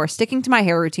Vegamore, sticking to my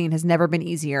hair routine has never been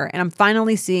easier, and I'm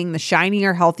finally seeing the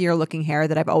shinier, healthier looking hair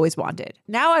that I've always wanted.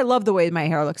 Now I love the way my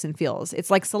hair looks and feels. It's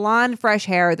like salon fresh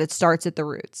hair that starts at the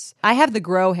roots. I have the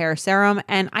Grow Hair Serum,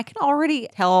 and I can already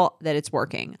tell that it's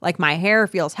working. Like, my hair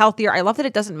feels healthier. I love that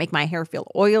it doesn't make my hair feel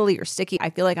oily or sticky. I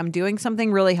feel like I'm doing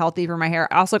something really healthy for my hair.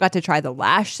 I also got to try the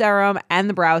lash serum and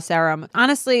the brow serum.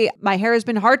 Honestly, my hair has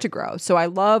been hard to grow, so I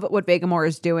love what Vegamore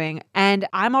is doing, and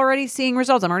I'm already seeing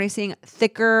results. I'm already seeing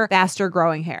thicker, faster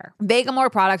growing hair.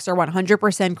 Vegamore products are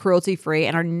 100% cruelty-free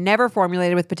and are never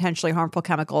formulated with potentially harmful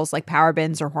chemicals like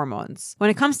parabens or hormones. When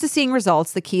it comes to seeing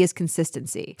results, the key is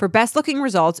consistency. For best-looking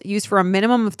results, use for a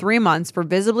minimum of 3 months for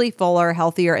visibly fuller,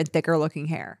 healthier, and thicker-looking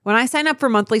hair. When I sign up for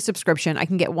monthly subscription, I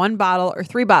can get 1 bottle or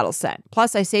 3 bottles sent.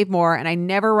 Plus, I save more, and I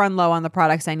never run low on the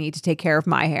products I need to take care of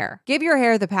my hair. Give your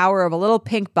hair the power of a little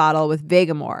pink bottle with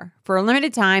Vegamore. For a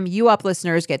limited time, You Up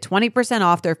listeners get 20%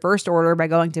 off their first order by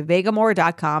going to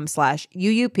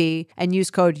vegamore.com/UUP and use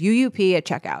code UUP at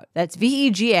checkout. That's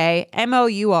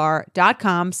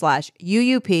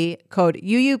vegamore.com/UUP, code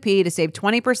UUP to save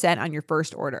 20% on your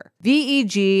first order.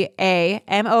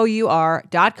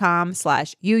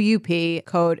 vegamore.com/UUP,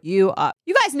 code UUP.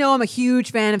 You guys know I'm a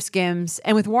huge fan of Skims,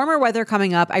 and with warmer weather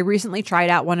coming up, I recently tried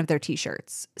out one of their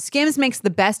t-shirts. Skims makes the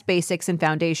best basics and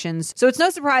foundations, so it's no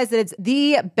surprise that it's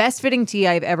the best fitting tee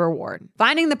I've ever worn.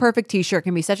 Finding the perfect t-shirt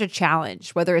can be such a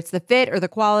challenge, whether it's the fit or the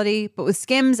quality, but with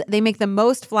Skims, they make the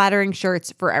most flattering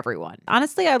shirts for everyone.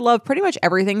 Honestly, I love pretty much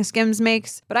everything Skims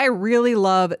makes, but I really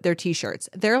love their t-shirts.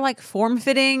 They're like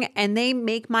form-fitting, and they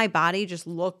make my body just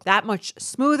look that much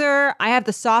smoother. I have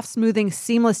the soft, smoothing,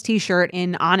 seamless t-shirt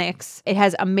in Onyx. It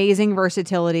has amazing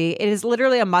versatility. It is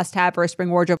literally a must-have for a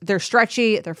spring wardrobe. They're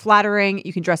stretchy, they're flattering,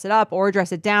 you can dress it up or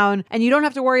dress it down, and you don't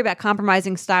have to worry about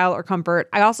compromising style or comfort.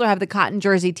 I also have the cotton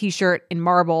jersey t-shirt in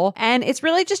marble, and it's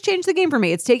really just changed the game for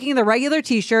me. It's taking the regular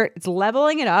t-shirt, it's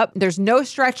leveling it up. There's no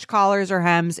stretched collars or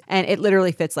hems, and it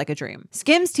literally fits like a dream.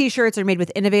 Skims t-shirts are made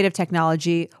with innovative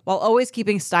technology while always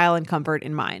keeping style and comfort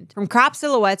in mind. From crop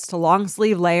silhouettes to long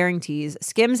sleeve layering tees,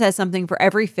 Skims has something for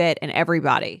every fit and every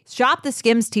body. Shop the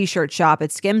Skims t-shirt shop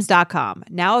at skims.com,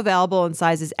 now available in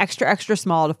sizes extra, extra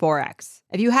small to 4X.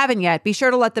 If you haven't yet, be sure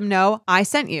to let them know I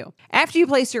sent you. After you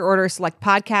place your order, select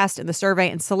podcast in the survey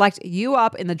and select You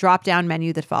Up in the drop-down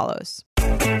menu that follows.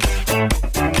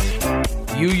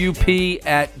 UUP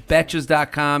at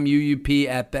betches.com, UUP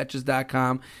at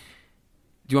betches.com.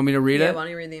 Do you want me to read it? Yeah, why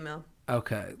don't you read the email?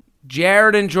 Okay.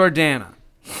 Jared and Jordana.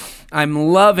 I'm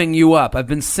loving You Up. I've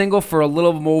been single for a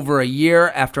little over a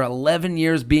year after 11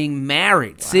 years being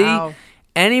married. Wow. See?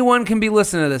 Anyone can be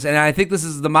listening to this, and I think this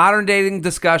is the modern dating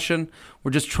discussion.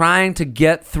 We're just trying to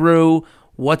get through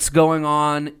what's going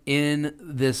on in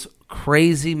this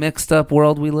crazy, mixed-up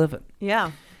world we live in.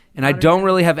 Yeah. And I don't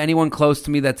really have anyone close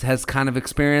to me that has kind of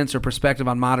experience or perspective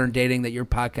on modern dating that your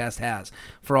podcast has,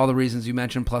 for all the reasons you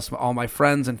mentioned, plus all my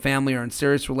friends and family are in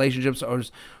serious relationships or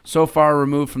so far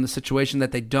removed from the situation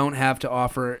that they don't have to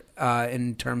offer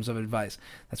in terms of advice.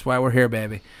 That's why we're here,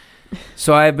 baby.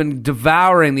 So I've been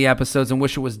devouring the episodes and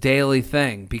wish it was daily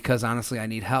thing because honestly I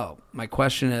need help. My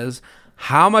question is,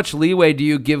 how much leeway do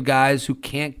you give guys who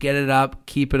can't get it up,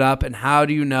 keep it up, and how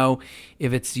do you know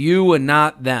if it's you and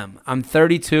not them? I'm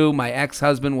 32. My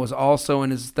ex-husband was also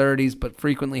in his 30s but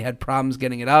frequently had problems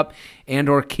getting it up and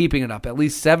or keeping it up. At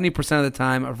least 70% of the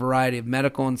time, a variety of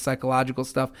medical and psychological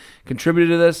stuff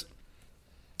contributed to this,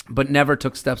 but never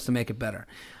took steps to make it better.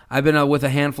 I've been with a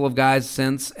handful of guys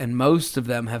since, and most of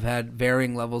them have had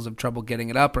varying levels of trouble getting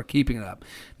it up or keeping it up.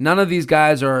 None of these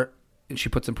guys are, she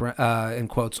puts in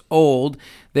quotes, old.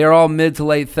 They're all mid to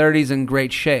late 30s in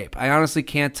great shape. I honestly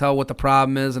can't tell what the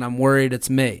problem is, and I'm worried it's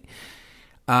me.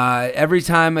 Every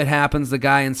time it happens, the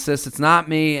guy insists it's not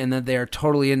me and that they are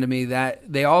totally into me. That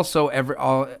they also,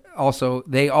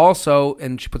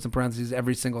 and she puts in parentheses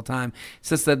every single time,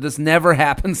 says that this never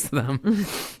happens to them,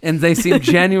 and they seem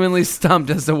genuinely stumped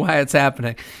as to why it's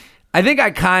happening. I think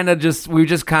we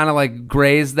just kind of like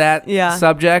grazed that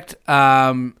subject.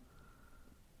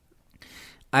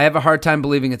 I have a hard time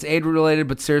believing it's AIDS-related,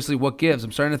 but seriously, what gives?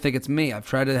 I'm starting to think it's me. I've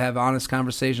tried to have honest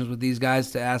conversations with these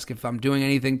guys to ask if I'm doing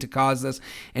anything to cause this,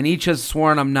 and each has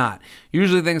sworn I'm not.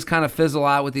 Usually things kind of fizzle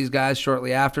out with these guys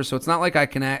shortly after, so it's not like I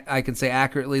can say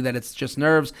accurately that it's just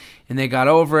nerves, and they got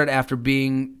over it after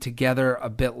being together a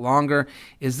bit longer.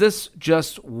 Is this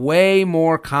just way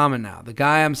more common now? The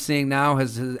guy I'm seeing now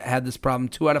has had this problem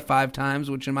 2 out of 5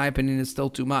 times, which in my opinion is still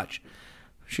too much.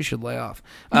 She should lay off.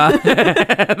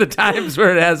 The times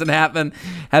where it hasn't happened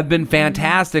have been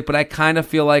fantastic, but I kind of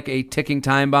feel like a ticking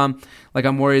time bomb. Like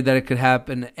I'm worried that it could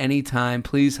happen anytime.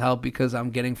 Please help because I'm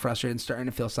getting frustrated and starting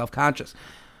to feel self-conscious.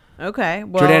 Okay.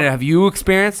 Well, Jordana, have you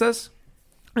experienced this?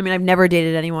 I mean, I've never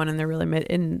dated anyone in their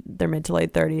mid to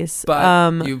late 30s.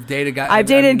 But you've dated guys. I've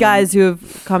dated guys who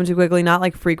have come too quickly, not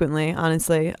like frequently,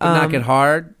 honestly. Not get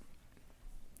hard.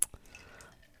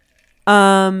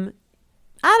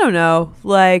 I don't know,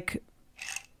 like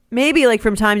maybe like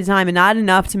from time to time, and not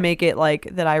enough to make it like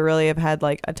that I really have had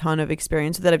like a ton of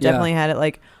experience with it. I've definitely had it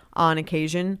like on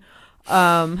occasion,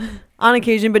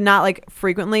 but not like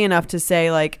frequently enough to say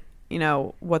like, you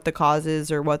know, what the cause is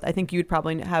or what. I think you'd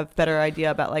probably have better idea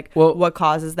about like what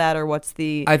causes that or what's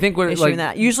the I think what issue like, in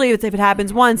that. Usually if it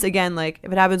happens once, again, like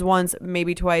if it happens once,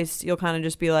 maybe twice, you'll kind of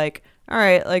just be like, all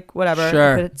right, like whatever.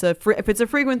 Sure. If it's a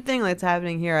frequent thing that's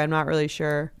happening here, I'm not really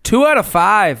sure. 2 out of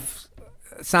 5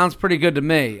 sounds pretty good to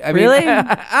me. I mean, really?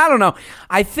 I don't know.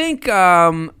 I think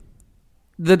the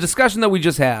discussion that we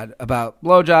just had about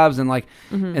blowjobs and like,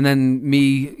 and then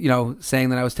me, you know,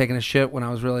 saying that I was taking a shit when I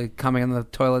was really coming in the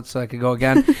toilet so I could go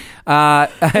again.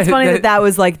 It's funny that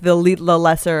was like the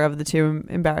lesser of the two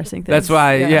embarrassing things. That's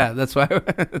why,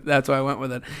 that's why I went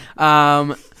with it.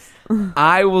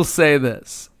 I will say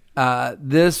this.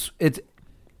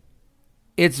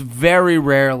 It's very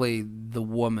rarely the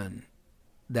woman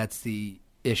that's the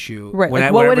issue. Right.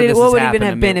 Like what would even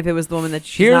have been if it was the woman that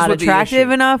she's not attractive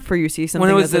enough for you to see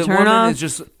something that's a turn off? It's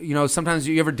just, you know, sometimes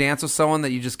you ever dance with someone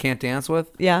that you just can't dance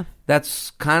with. Yeah.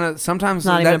 That's kind of sometimes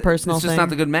not even a personal it's just thing. not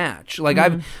the good match. Like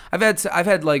I've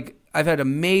had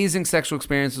amazing sexual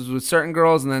experiences with certain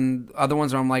girls, and then other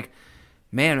ones where I'm like,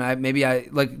 man, maybe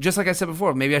just like I said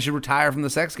before, maybe I should retire from the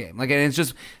sex game. Like, and it's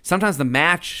just sometimes the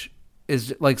match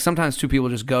is like sometimes two people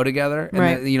just go together, and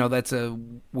right. you know, that's a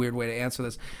weird way to answer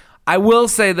this. I will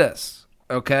say this,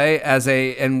 okay?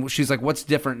 And she's like, what's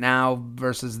different now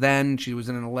versus then? She was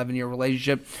in an 11-year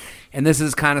relationship, and this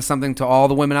is kind of something to all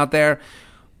the women out there.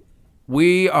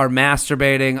 We are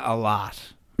masturbating a lot.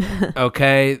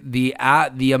 Okay,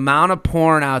 the amount of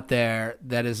porn out there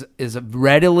that is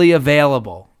readily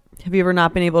available. Have you ever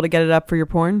not been able to get it up for your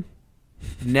porn?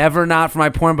 Never not for my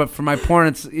porn, but for my porn,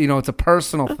 it's, you know, it's a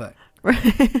personal thing.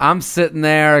 Right. I'm sitting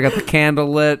there, I got the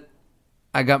candle lit,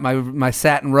 I got my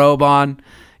satin robe on,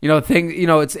 you know,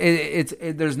 it's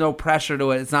there's no pressure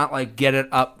to it. It's not like get it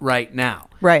up right now.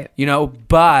 Right. You know,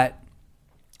 but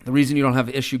the reason you don't have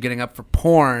an issue getting up for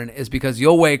porn is because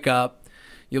you'll wake up,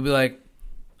 you'll be like,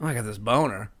 oh, I got this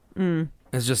boner.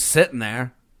 It's just sitting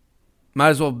there. Might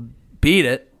as well beat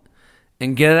it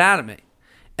and get it out of me.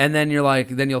 And then you're like,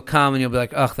 then you'll come and you'll be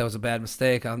like, ugh, that was a bad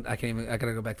mistake. I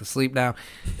gotta go back to sleep now.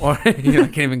 Or you know, I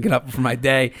can't even get up for my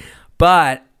day.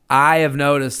 But I have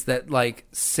noticed that like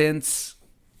since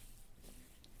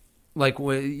like,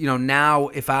 you know, now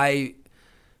if I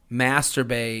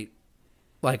masturbate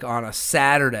like on a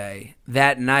Saturday,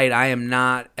 that night I am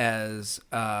not as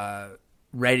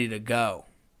ready to go.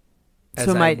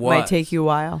 So it might take you a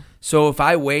while. So if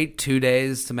I wait 2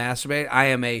 days to masturbate, I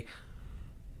am a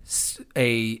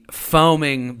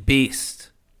foaming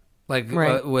beast, like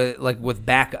right. with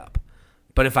backup.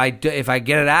 But if I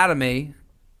get it out of me,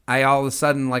 I all of a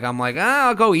sudden like I'm like,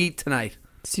 I'll go eat tonight.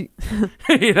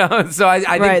 You know, so I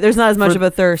think right. There's not as much of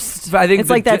a thirst. I think it's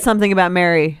like that something about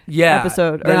Mary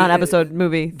episode or not episode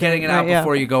movie getting it out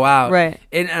before you go out. Right.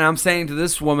 And I'm saying to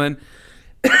this woman,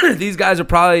 these guys are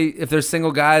probably, if they're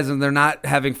single guys and they're not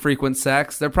having frequent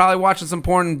sex, they're probably watching some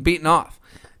porn and beating off,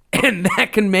 and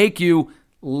that can make you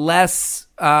less.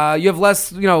 You have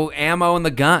less, you know, ammo in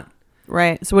the gun.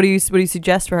 Right. So what do you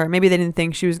suggest for her? Maybe they didn't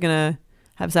think she was gonna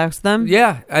have sex with them.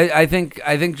 Yeah, I think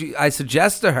I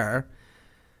suggest to her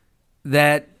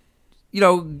that, you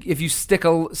know, if you stick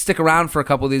around for a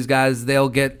couple of these guys, they'll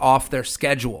get off their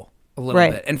schedule a little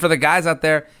bit. And for the guys out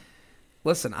there,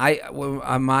 listen,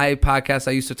 on my podcast,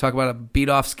 I used to talk about a beat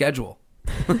off schedule.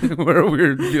 Where we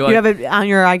would be like, you have it on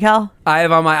your iCal? I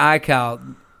have on my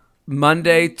iCal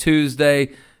Monday,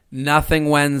 Tuesday, nothing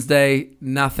Wednesday,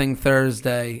 nothing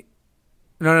Thursday.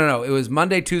 No. It was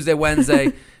Monday, Tuesday,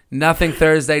 Wednesday, nothing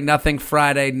Thursday, nothing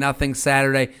Friday, nothing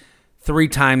Saturday. 3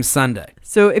 times Sunday.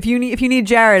 So if you need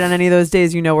Jared on any of those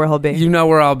days, you know where he'll be. You know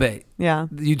where I'll be. Yeah.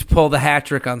 You'd pull the hat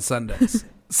trick on Sundays.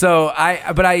 So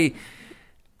I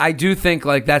do think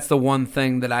like that's the one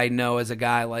thing that I know as a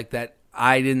guy like that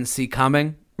I didn't see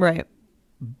coming. Right.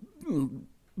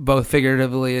 Both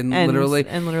figuratively and literally.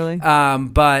 And literally.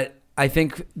 But I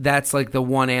think that's like the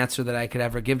one answer that I could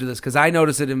ever give to this, because I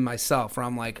notice it in myself where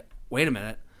I'm like, wait a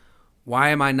minute, why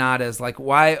am I not as like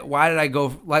why did I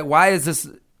go like why is this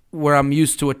where I'm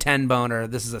used to a 10 boner,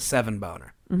 this is a 7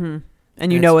 boner? Mm-hmm.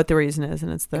 And you know what the reason is,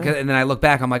 and it's the. And then I look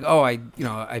back, I'm like, oh, I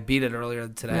beat it earlier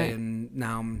today, right. And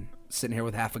now I'm sitting here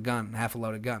with half a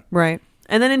loaded gun. Right.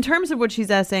 And then in terms of what she's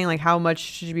saying, like how much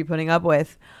should you be putting up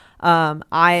with?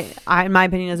 I in my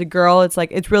opinion as a girl, it's like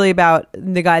it's really about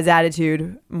the guy's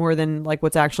attitude more than like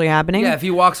what's actually happening. Yeah, if he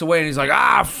walks away and he's like,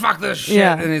 fuck this shit,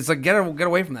 and it's like get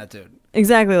away from that dude.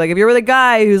 Exactly. Like if you're with a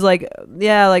guy who's like,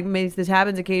 yeah, like maybe this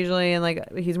happens occasionally, and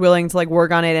like he's willing to like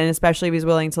work on it, and especially if he's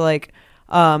willing to like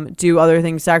do other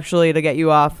things sexually to get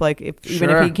you off, like even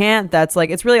if he can't, that's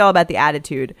like it's really all about the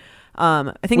attitude.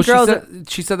 I think girls.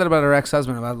 She said that about her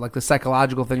ex-husband, about like the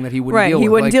psychological thing that he wouldn't right, deal with. He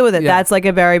wouldn't like, deal with it. Yeah. That's like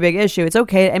a very big issue. It's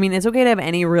okay. I mean, it's okay to have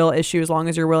any real issue as long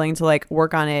as you're willing to like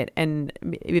work on it and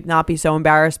not be so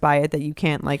embarrassed by it that you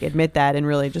can't like admit that and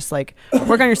really just like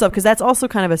work on yourself, because that's also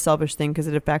kind of a selfish thing because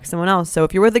it affects someone else. So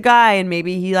if you're with a guy and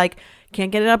maybe he like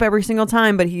can't get it up every single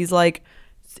time, but he's like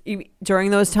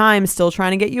during those times still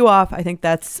trying to get you off, I think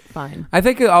that's fine. I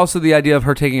think also the idea of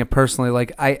her taking it personally,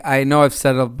 like I know I've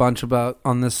said a bunch about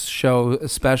on this show,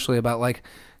 especially about like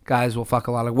guys will fuck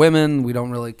a lot of women, we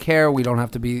don't really care, we don't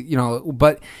have to be,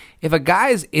 but if a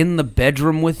guy's in the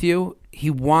bedroom with you, he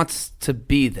wants to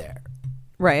be there,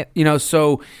 right?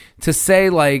 So to say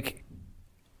like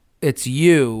it's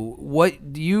you,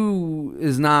 what you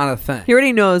is not a thing. He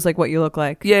already knows like what you look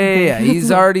like. Yeah.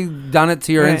 He's already done it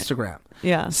to your right. Instagram.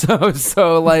 Yeah.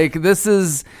 So like this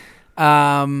is,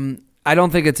 I don't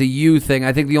think it's a you thing.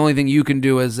 I think the only thing you can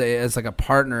do as like a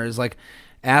partner is like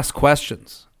ask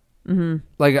questions. Mm-hmm.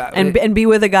 Like and be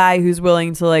with a guy who's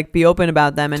willing to like be open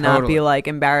about them and totally. not be like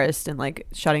embarrassed and like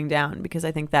shutting down, because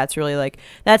I think that's really like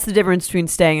that's the difference between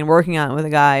staying and working on it with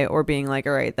a guy or being like,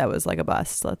 all right, that was like a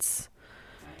bust, let's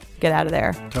get out of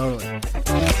there. Totally.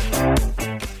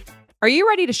 Are you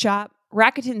ready to shop?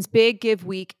 Rakuten's Big Give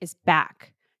Week is back.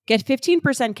 Get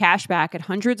 15% cash back at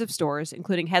hundreds of stores,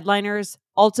 including Headliners,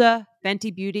 Ulta,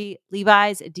 Fenty Beauty,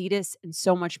 Levi's, Adidas, and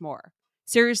so much more.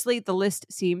 Seriously, the list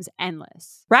seems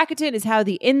endless. Rakuten is how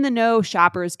the in-the-know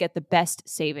shoppers get the best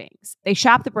savings. They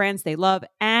shop the brands they love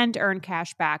and earn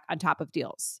cash back on top of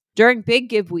deals. During Big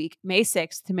Give Week, May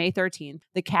 6th to May 13th,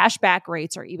 the cash back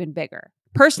rates are even bigger.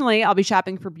 Personally, I'll be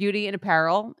shopping for beauty and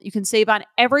apparel. You can save on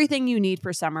everything you need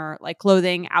for summer, like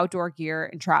clothing, outdoor gear,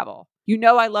 and travel. You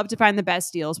know I love to find the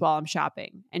best deals while I'm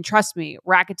shopping. And trust me,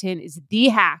 Rakuten is the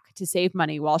hack to save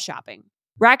money while shopping.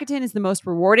 Rakuten is the most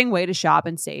rewarding way to shop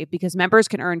and save because members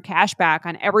can earn cash back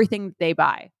on everything that they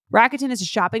buy. Rakuten is a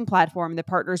shopping platform that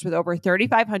partners with over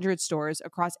 3,500 stores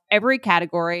across every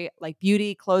category like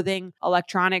beauty, clothing,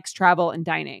 electronics, travel, and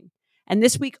dining. And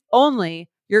this week only,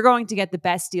 you're going to get the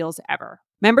best deals ever.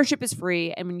 Membership is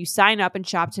free, and when you sign up and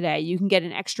shop today, you can get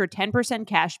an extra 10%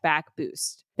 cash back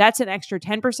boost. That's an extra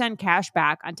 10% cash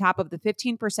back on top of the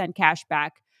 15% cash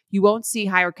back. You won't see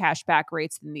higher cash back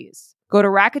rates than these. Go to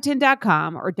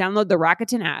Rakuten.com or download the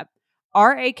Rakuten app.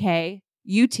 Rakuten.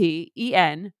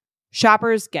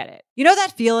 Shoppers get it. You know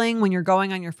that feeling when you're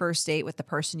going on your first date with the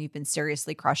person you've been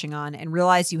seriously crushing on and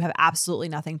realize you have absolutely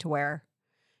nothing to wear?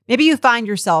 Maybe you find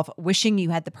yourself wishing you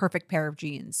had the perfect pair of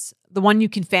jeans, the one you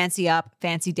can fancy up,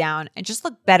 fancy down, and just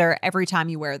look better every time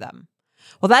you wear them.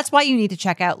 Well, that's why you need to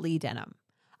check out Lee Denim.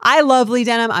 I love Lee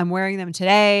Denim. I'm wearing them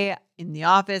today in the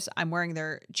office. I'm wearing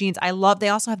their jeans. They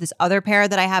also have this other pair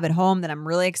that I have at home that I'm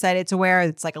really excited to wear.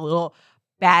 It's like a little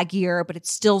baggier, but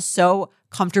it's still so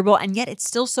comfortable, and yet it's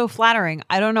still so flattering.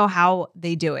 I don't know how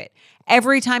they do it.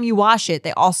 Every time you wash it,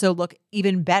 they also look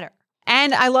even better.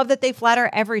 And I love that they flatter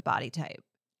every body type.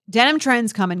 Denim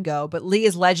trends come and go, but Lee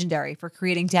is legendary for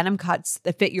creating denim cuts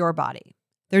that fit your body.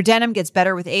 Their denim gets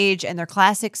better with age, and their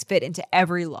classics fit into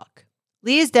every look.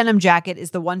 Lee's denim jacket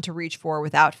is the one to reach for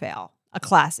without fail, a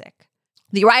classic.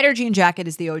 The Rider jean jacket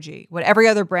is the OG, what every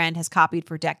other brand has copied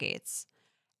for decades.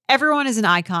 Everyone is an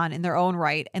icon in their own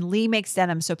right, and Lee makes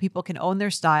denim so people can own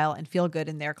their style and feel good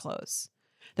in their clothes.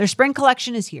 Their spring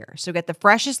collection is here, so get the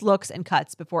freshest looks and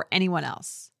cuts before anyone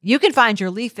else. You can find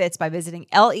your Lee fits by visiting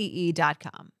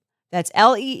lee.com. That's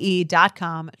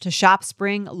lee.com to shop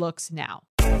spring looks now.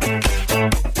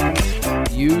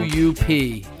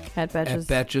 UUP At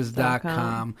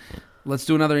Betches.com. Let's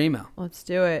do another email. Let's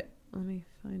do it. Let me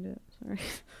find it. Sorry.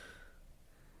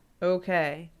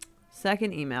 Okay.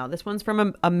 Second email. This one's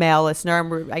from a male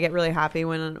listener. I get really happy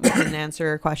when we can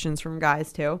answer questions from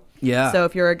guys too. Yeah. So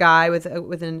if you're a guy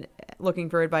looking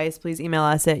for advice, please email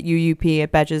us at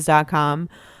uup@betches.com.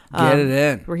 Get it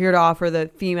in. We're here to offer the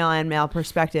female and male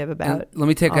perspective about. And let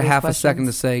me take all a these half a questions. second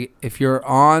to say, if you're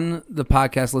on the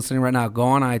podcast listening right now, go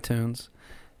on iTunes,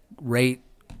 rate,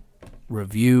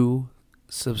 review,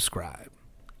 subscribe.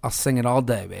 I'll sing it all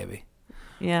day, baby.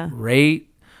 Yeah. Rate,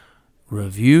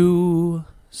 review,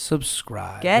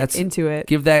 subscribe. Get into it.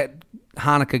 Give that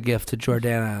Hanukkah gift to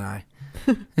Jordana and I.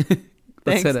 Let's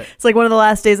Thanks. hit it. It's like one of the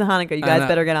last days of Hanukkah. You I guys know.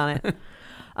 better get on it.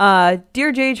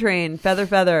 Dear J Train, Feather,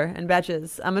 and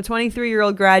Betches, I'm a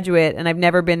 23-year-old graduate and I've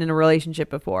never been in a relationship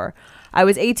before. I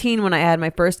was 18 when I had my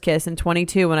first kiss and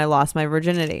 22 when I lost my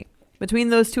virginity. Between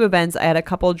those two events, I had a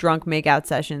couple drunk makeout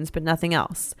sessions, but nothing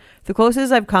else. The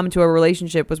closest I've come to a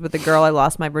relationship was with the girl I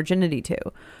lost my virginity to.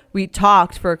 We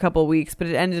talked for a couple weeks, but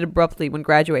it ended abruptly when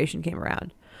graduation came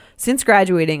around. Since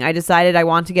graduating, I decided I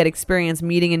want to get experience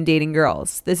meeting and dating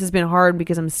girls. This has been hard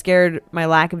because I'm scared my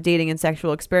lack of dating and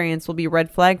sexual experience will be a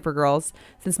red flag for girls,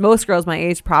 since most girls my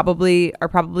age are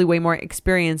probably way more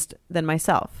experienced than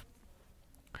myself.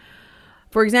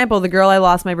 For example, the girl I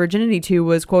lost my virginity to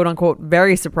was quote unquote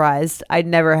very surprised. I'd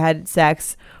never had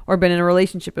sex or been in a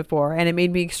relationship before, and it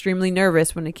made me extremely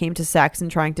nervous when it came to sex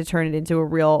and trying to turn it into a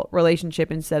real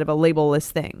relationship instead of a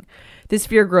label-less thing. This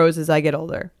fear grows as I get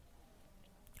older.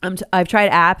 I've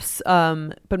tried apps,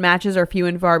 but matches are few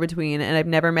and far between, and I've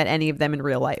never met any of them in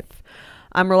real life.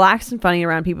 I'm relaxed and funny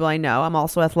around people I know. I'm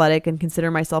also athletic and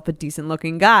consider myself a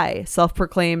decent-looking guy.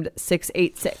 Self-proclaimed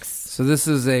 6'8". So this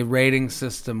is a rating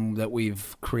system that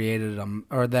we've created,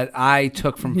 or that I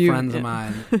took from friends of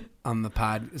mine on the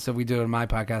pod. So we do it on my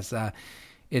podcast.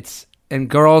 And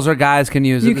girls or guys can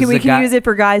use it. We can use it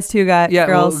for guys too, girls.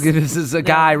 Well, this is a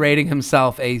guy rating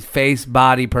himself a face,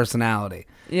 body, personality.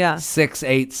 Yeah.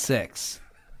 6'8".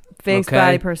 Face,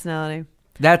 body, personality.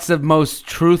 That's the most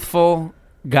truthful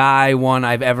guy one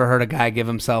I've ever heard a guy give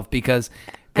himself, because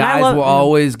guys will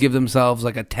always give themselves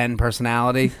like a 10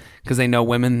 personality because they know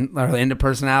women are into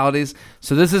personalities.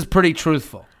 So this is pretty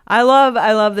truthful. I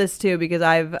love this too because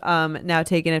I've now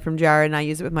taken it from Jared and I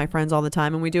use it with my friends all the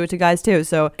time, and we do it to guys too.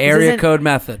 So area code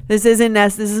method. This isn't a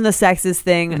sexist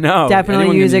thing. No,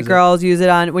 definitely use it, girls. Use it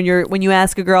on when you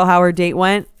ask a girl how her date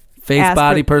went. Face,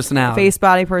 body, personality. Face,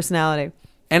 body, personality.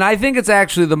 And I think it's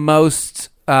actually the most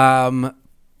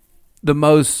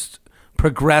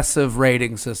progressive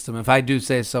rating system, if I do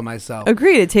say so myself.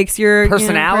 Agreed. It takes your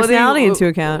personality into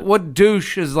account. What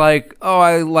douche is like, oh,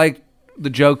 I like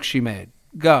the joke she made.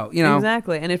 Go,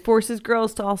 Exactly. And it forces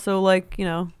girls to also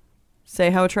say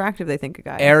how attractive they think a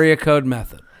guy is. Area code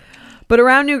method. But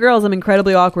around new girls, I'm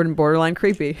incredibly awkward and borderline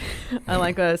creepy. I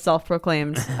like a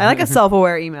self-proclaimed. I like a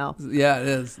self-aware email. Yeah, it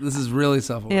is. This is really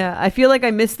self-aware. Yeah, I feel like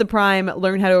I missed the prime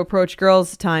learn how to approach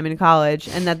girls time in college,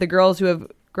 and that the girls who have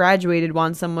graduated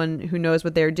want someone who knows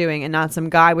what they're doing and not some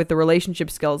guy with the relationship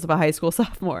skills of a high school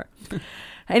sophomore.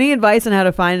 Any advice on how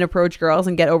to find and approach girls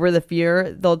and get over the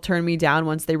fear they'll turn me down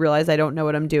once they realize I don't know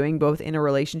what I'm doing, both in a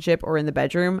relationship or in the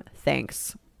bedroom?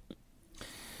 Thanks.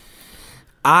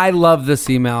 I love this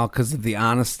email because of the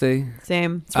honesty.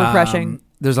 Same. It's refreshing.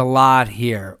 There's a lot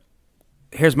here.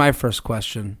 Here's my first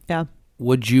question. Yeah.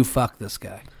 Would you fuck this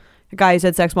guy? A guy who's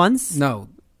had sex once? No.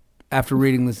 After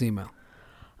reading this email.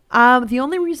 The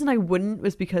only reason I wouldn't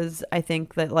was because I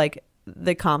think that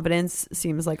the confidence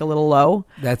seems like a little low.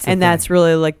 That's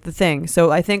really the thing.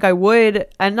 So I think I would,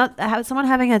 and not have someone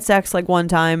having had sex one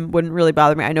time wouldn't really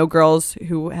bother me. I know girls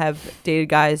who have dated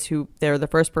guys who they're the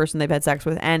first person they've had sex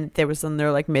with, and there was in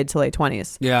their mid to late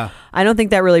 20s. Yeah. I don't think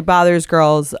that really bothers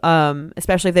girls,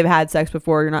 especially if they've had sex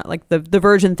before. You're not the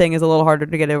virgin thing is a little harder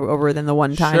to get over than the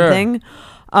one time thing.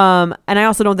 And I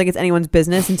also don't think it's anyone's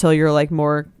business until you're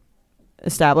more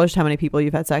established how many people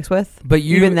you've had sex with, but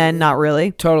even then not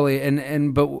really. Totally.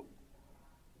 And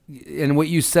what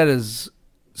you said is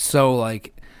so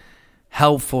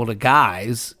helpful to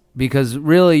guys, because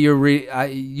really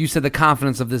you said the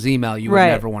confidence of this email you would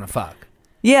never want to fuck.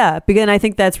 Yeah, because I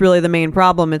think that's really the main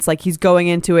problem. It's he's going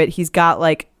into it, he's got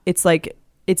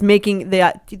it's making the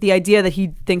idea that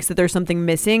he thinks that there's something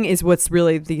missing is what's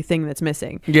really the thing that's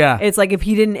missing. Yeah. It's if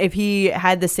he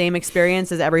had the same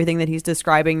experience as everything that he's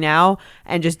describing now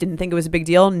and just didn't think it was a big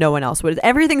deal, no one else would.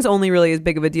 Everything's only really as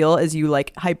big of a deal as you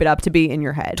hype it up to be in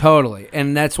your head. Totally.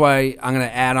 And that's why I'm going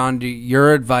to add on to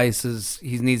your advice is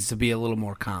he needs to be a little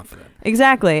more confident.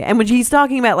 Exactly. And when he's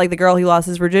talking about the girl he lost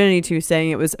his virginity to,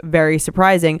 saying it was very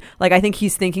surprising, I think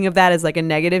he's thinking of that as a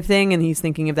negative thing, and he's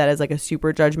thinking of that as a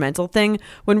super judgmental thing.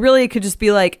 when really it could just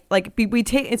be like we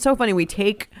take. It's so funny. We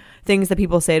take things that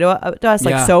people say to us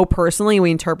like so personally. We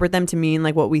interpret them to mean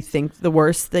like what we think the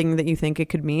worst thing that you think it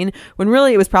could mean, when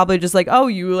really it was probably just like, oh,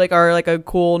 you like are like a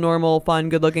cool, normal, fun,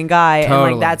 good looking guy.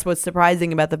 Totally. And like that's what's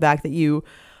surprising about the fact that you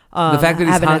the fact that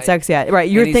haven't had sex yet. Right.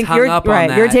 You're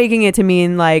you're taking it to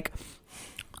mean like,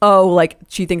 oh, like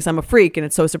she thinks I'm a freak and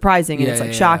it's so surprising and it's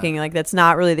like shocking. Like that's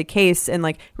not really the case. And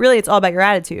like really it's all about your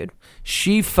attitude.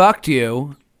 She fucked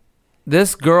you.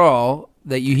 This girl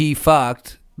that he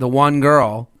fucked, the one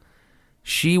girl,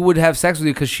 she would have sex with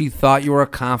you because she thought you were a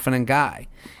confident guy.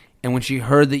 And when she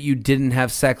heard that you didn't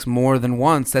have sex more than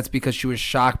once, that's because she was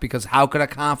shocked, because how could a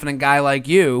confident guy like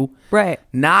you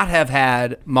not have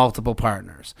had multiple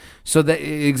partners? So that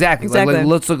exactly. Like,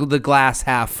 let's look at the glass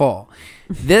half full.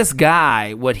 This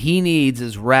guy, what he needs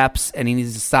is reps, and he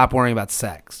needs to stop worrying about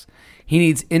sex. He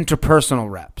needs interpersonal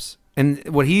reps. And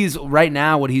what he's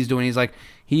doing, he's like,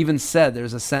 he even said,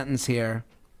 there's a sentence here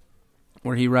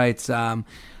where he writes,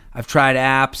 I've tried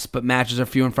apps, but matches are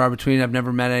few and far between. I've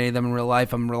never met any of them in real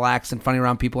life. I'm relaxed and funny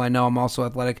around people I know. I'm also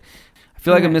athletic. I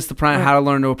feel like I missed the point on how to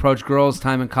learn to approach girls'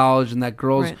 time in college, and that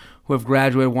girls who have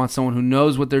graduated want someone who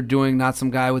knows what they're doing, not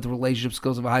some guy with the relationship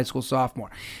skills of a high school sophomore.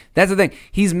 That's the thing.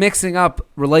 He's mixing up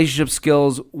relationship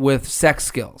skills with sex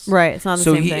skills. Right. It's not the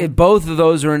same thing. Both of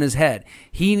those are in his head.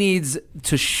 He needs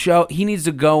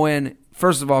to go in,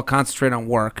 first of all, concentrate on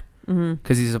work,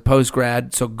 because he's a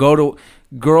post-grad. So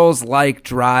girls like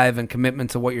drive and commitment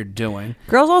to what you're doing.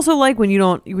 Girls also like when you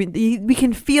don't, we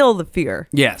can feel the fear.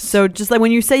 Yes. So just like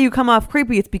when you say you come off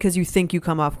creepy, it's because you think you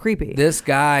come off creepy. This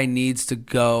guy needs to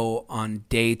go on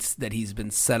dates that he's been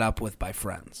set up with by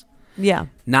friends. Yeah.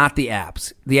 Not the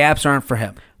apps. The apps aren't for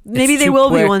him. Maybe they will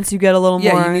be once you get a little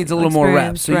more. Yeah, he needs a little more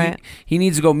reps. So he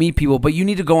needs to go meet people, but you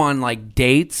need to go on like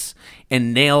dates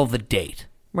and nail the date.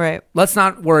 Right. Let's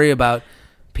not worry about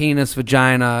penis,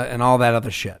 vagina, and all that other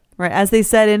shit. Right. As they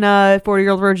said in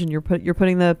 40-Year-Old Virgin, you're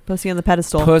putting the pussy on the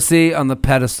pedestal. Pussy on the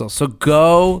pedestal.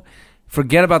 So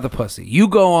forget about the pussy. You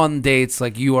go on dates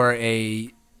like you are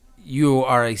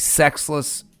a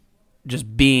sexless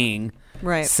just being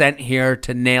sent here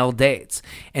to nail dates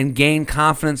and gain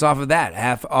confidence off of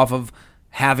that, off of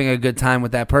having a good time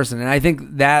with that person. And I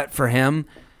think that for him,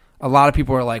 a lot of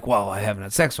people are like, well, I haven't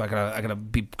had sex, so I gotta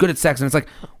be good at sex. And it's like,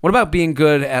 what about being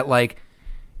good at like,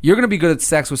 you're going to be good at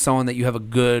sex with someone that you have a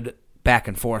good back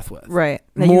and forth with. Right.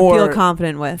 That you feel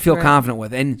confident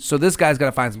with. And so this guy's got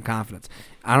to find some confidence.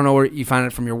 I don't know where you find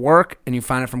it, from your work, and you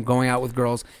find it from going out with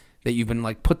girls that you've been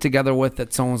like put together with,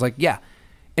 that someone's like, yeah,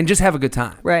 and just have a good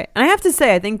time. Right. And I have to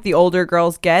say, I think the older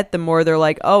girls get, the more they're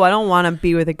like, oh, I don't want to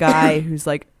be with a guy who's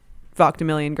like fucked a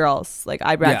million girls. Like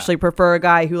I actually prefer a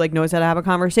guy who like knows how to have a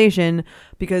conversation,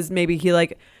 because maybe he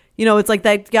like, you know, it's like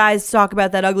that guys talk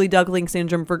about that ugly duckling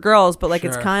syndrome for girls, but like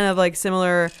it's kind of like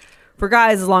similar for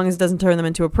guys, as long as it doesn't turn them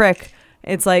into a prick.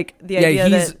 It's like the idea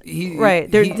that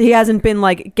he hasn't been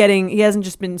like he hasn't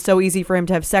just been so easy for him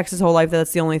to have sex his whole life that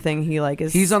that's the only thing he like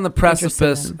is. He's on the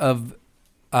precipice of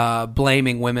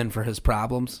blaming women for his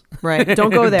problems. Right.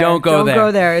 Don't go there. Don't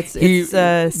go there. It's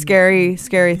a scary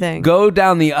thing. Go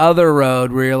down the other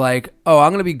road where you're like, oh,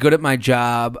 I'm going to be good at my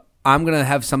job. I'm going to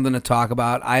have something to talk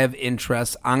about. I have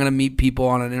interests. I'm going to meet people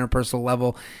on an interpersonal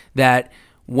level that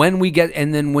when we get,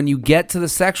 and then when you get to the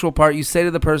sexual part, you say to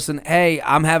the person, hey,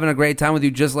 I'm having a great time with you,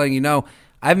 just letting you know,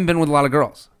 I haven't been with a lot of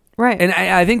girls. Right. And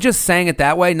I think just saying it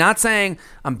that way, not saying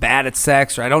I'm bad at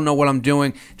sex or I don't know what I'm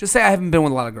doing, just say I haven't been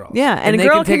with a lot of girls. Yeah. And a they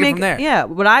girl can take make it from there. Yeah.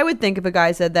 What I would think if a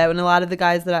guy said that, when a lot of the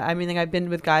guys that I mean, I've been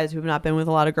with guys who have not been with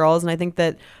a lot of girls, and I think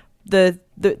that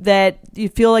that you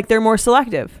feel like they're more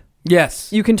selective.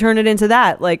 Yes. You can turn it into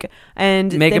that, like,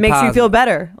 and it makes positive. you feel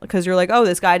better, because you're like, oh,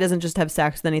 this guy doesn't just have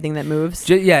sex with anything that moves.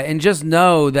 And just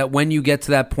know that when you get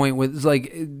to that point with, it's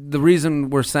like, the reason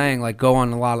we're saying like go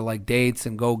on a lot of like dates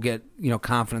and go get, you know,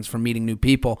 confidence from meeting new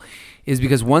people, is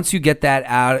because once you get that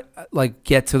out, like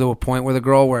get to the point with a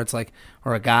girl where it's like,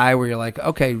 or a guy where you're like,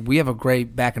 okay, we have a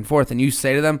great back and forth, and you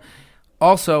say to them,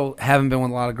 also haven't been with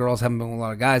a lot of girls, haven't been with a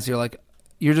lot of guys,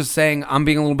 you're just saying I'm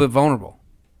being a little bit vulnerable.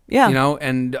 Yeah. You know,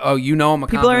 and I'm a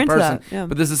confident person. That. Yeah.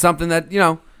 But this is something that, you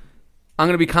know, I'm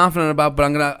going to be confident about, but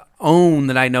I'm going to own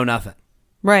that I know nothing.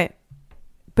 Right.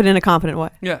 But in a confident way.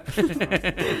 Yeah.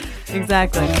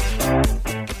 Exactly.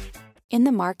 In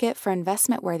the market for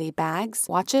investment-worthy bags,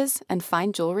 watches, and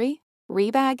fine jewelry,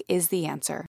 Rebag is the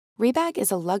answer. Rebag is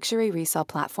a luxury resale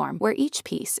platform where each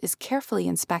piece is carefully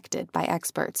inspected by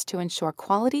experts to ensure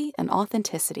quality and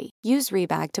authenticity. Use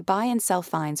Rebag to buy and sell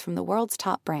finds from the world's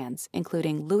top brands,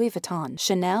 including Louis Vuitton,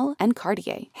 Chanel, and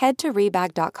Cartier. Head to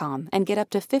Rebag.com and get up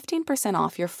to 15%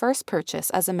 off your first purchase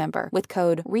as a member with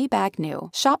code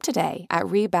REBAGNEW. Shop today at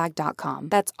Rebag.com.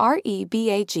 That's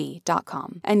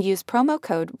REBAG.com. And use promo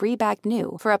code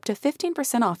REBAGNEW for up to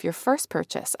 15% off your first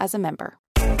purchase as a member.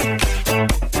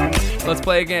 Let's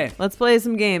play a game. Let's play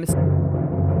some games.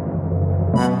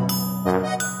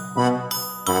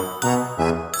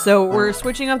 So we're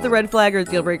switching up the red flag or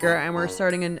deal breaker, and we're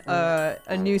starting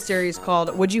a new series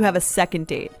called Would You Have a Second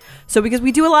Date? So because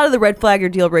we do a lot of the red flag or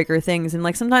deal breaker things, and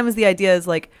like sometimes the idea is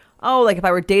like, oh, like if I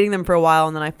were dating them for a while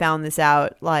and then I found this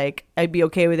out, like I'd be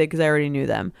okay with it because I already knew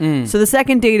them. So the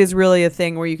second date is really a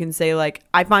thing where you can say like,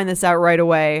 I find this out right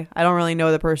away. I don't really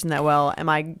know the person that well. Am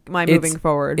I moving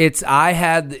forward?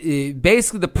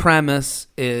 Basically the premise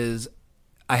is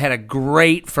I had a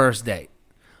great first date,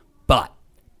 but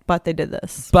they did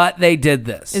this.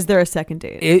 Is there a second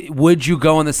date? Would you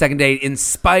go on the second date in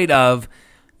spite of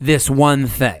this one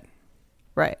thing?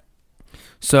 Right.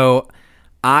 So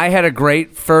I had a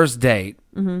great first date,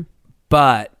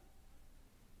 but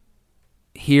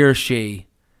he or she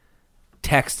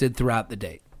texted throughout the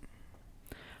date.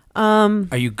 Are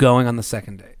you going on the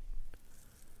second date?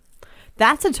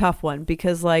 That's a tough one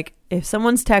because, like, if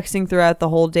someone's texting throughout the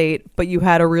whole date, but you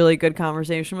had a really good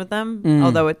conversation with them,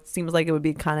 although it seems like it would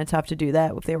be kind of tough to do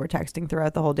that if they were texting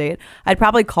throughout the whole date, I'd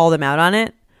probably call them out on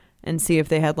it and see if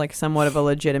they had, like, somewhat of a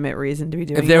legitimate reason to be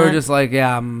doing it. If they were just like,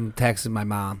 yeah, I'm texting my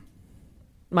mom.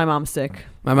 My mom's sick.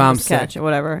 My mom's sick. Catch it,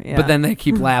 whatever. Yeah. But then they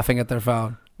keep laughing at their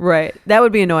phone. Right. That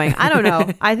would be annoying. I don't know.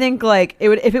 I think like it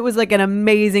would, if it was like an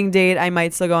amazing date, I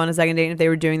might still go on a second date. And if they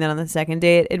were doing that on the second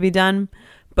date, it'd be done.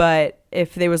 But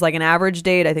if there was like an average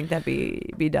date, I think that'd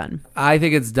be done. I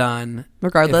think it's done.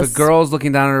 Regardless. If a girl's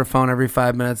looking down at her phone every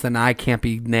 5 minutes, then I can't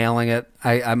be nailing it.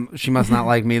 She must not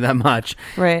like me that much.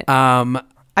 Right.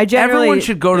 Everyone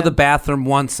should go to the bathroom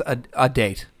once a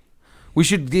date. We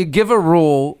should give a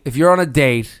rule. If you're on a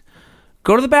date,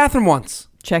 go to the bathroom once.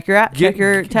 Check your app. Check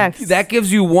your text. That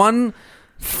gives you one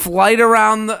flight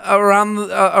around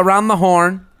the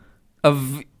horn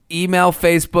of email,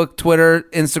 Facebook, Twitter,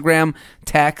 Instagram,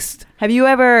 text. Have you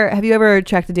ever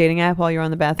checked a dating app while you're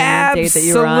on the bathroom on a date that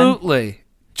you were on? Absolutely.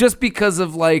 Just because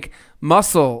of like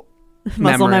muscle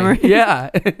memory. Yeah.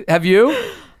 Have you?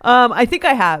 I think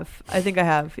I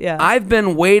have. Yeah. I've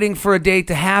been waiting for a date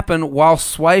to happen while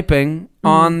swiping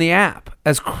on the app.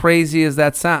 As crazy as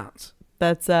that sounds.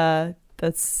 That's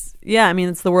yeah. I mean,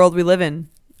 it's the world we live in,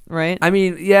 right? I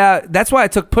mean, yeah. That's why I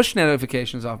took push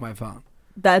notifications off my phone.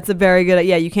 That's a very good.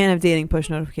 Yeah, you can't have dating push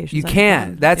notifications. You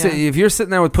can't. That's it. If you're sitting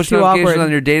there with push notifications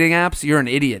on your dating apps, you're an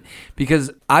idiot.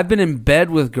 Because I've been in bed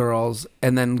with girls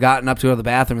and then gotten up to go to the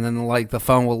bathroom, and then like the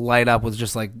phone will light up with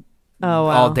just like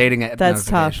all dating app That's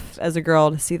notifications. Tough as a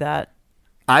girl to see that.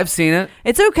 I've seen it.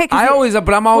 It's okay. But I'm always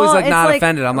like not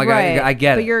offended. I'm like, right, I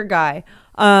get it. But you're a guy.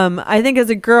 I think as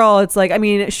a girl, it's like, I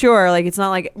mean, sure, like it's not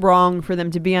like wrong for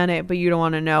them to be on it, but you don't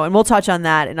want to know. And we'll touch on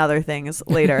that and other things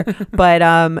later.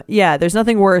 But yeah, there's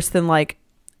nothing worse than like,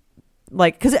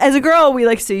 because as a girl, we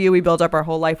like see you, we build up our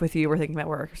whole life with you. We're thinking about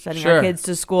we're sending our kids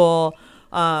to school.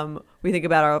 We think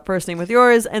about our first name with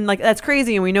yours, and like that's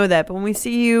crazy, and we know that. But when we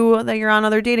see you that you're on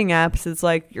other dating apps, it's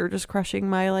like you're just crushing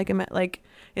my like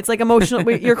it's like emotional.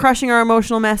 You're crushing our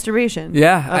emotional masturbation.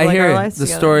 Yeah, of, I like, hear our it. lives The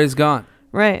together. story's gone.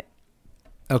 Right.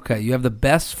 Okay, you have the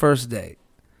best first date,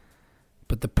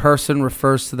 but the person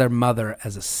refers to their mother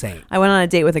as a saint. I went on a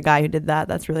date with a guy who did that.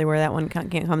 That's really where that one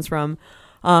comes from.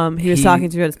 He was talking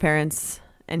to his parents,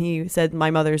 and he said, "My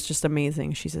mother's just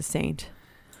amazing. She's a saint."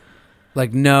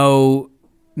 Like no,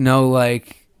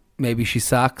 like maybe she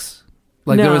sucks.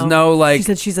 Like no. there was no like.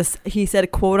 She said he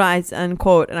said quote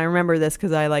unquote, and I remember this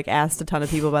because I like asked a ton of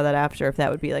people about that after if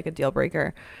that would be like a deal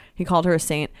breaker. He called her a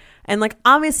saint, and like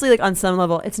obviously like on some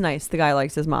level it's nice. The guy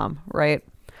likes his mom, right?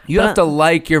 You have to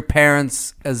like your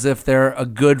parents as if they're a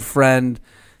good friend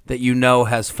that you know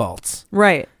has faults.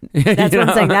 Right. That's what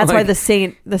I'm saying. That's why the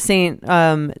saint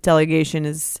delegation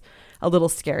is a little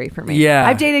scary for me. Yeah.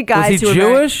 I've dated guys who were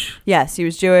Jewish? Yes, he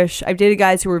was Jewish. I've dated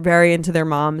guys who were very into their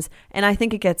moms, and I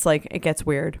think it gets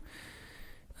weird.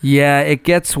 Yeah, it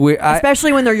gets weird.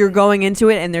 Especially when you're going into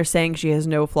it and they're saying she has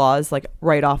no flaws like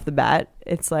right off the bat.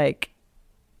 It's like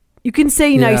you can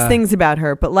say nice things about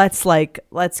her, but let's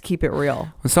keep it real.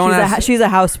 She's a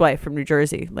housewife from New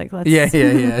Jersey. Like let's Yeah.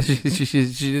 She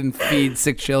didn't feed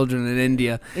sick children in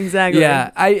India. Exactly. Yeah.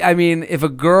 I mean, if a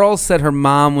girl said her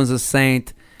mom was a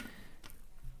saint,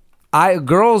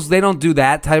 Girls, they don't do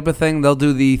that type of thing. They'll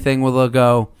do the thing where they'll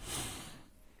go,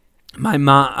 my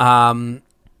mom.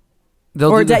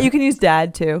 Or you can use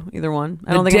dad too. Either one.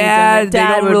 I don't think dad. They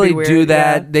don't really weird, do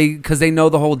that. Yeah. Because they know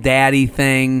the whole daddy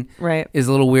thing. Right. Is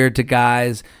a little weird to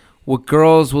guys. What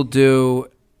girls will do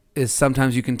is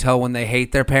sometimes you can tell when they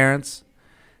hate their parents.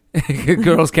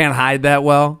 Girls can't hide that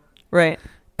well. Right.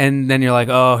 And then you're like,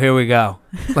 oh, here we go.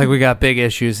 Like, we got big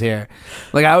issues here.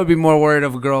 Like, I would be more worried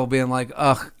of a girl being like,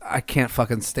 ugh, I can't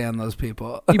fucking stand those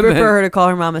people. You prefer her to call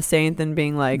her mom a saint than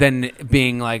being like...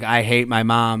 I hate my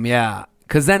mom, yeah.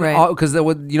 Because then, Right. because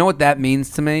you know what that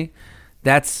means to me?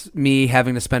 That's me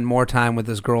having to spend more time with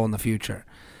this girl in the future.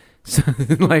 So,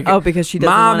 like, because she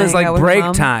doesn't mom wanna is hang like out with her break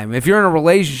mom? time. If you're in a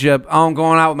relationship, oh, I'm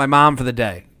going out with my mom for the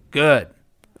day. Good.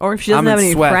 Or if she doesn't I'm have in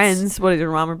any sweats. friends, what is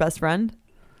your mom or best friend?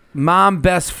 Mom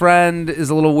best friend is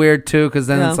a little weird too, because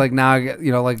then Yeah. it's like now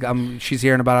she's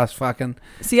hearing about us fucking.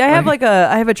 See, I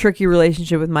have a tricky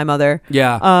relationship with my mother.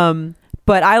 Yeah.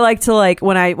 But I like to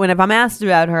if I'm asked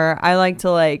about her, I like to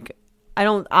I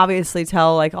don't obviously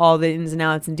tell like all the ins and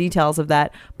outs and details of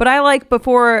that, but I like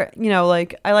before,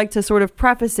 I like to sort of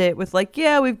preface it with like,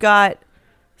 yeah, we've got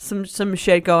some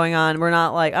shit going on. We're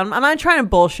not like I'm not trying to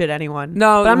bullshit anyone.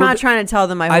 No, but I'm not trying to tell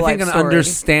them my whole I think life an story.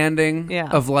 understanding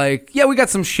of like, yeah, we got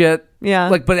some shit. Yeah,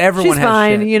 like, but everyone she's has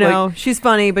fine. shit. Like, She's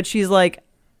funny, but she's like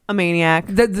a maniac.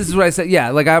 this is what I said. Yeah,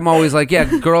 like I'm always like,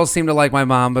 yeah, girls seem to like my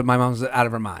mom, but my mom's out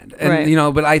of her mind. And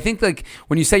Right. but I think like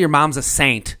when you say your mom's a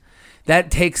saint,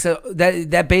 that takes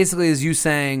that basically is you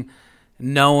saying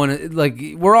no one, like,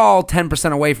 we're all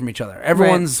 10% away from each other.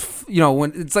 Everyone's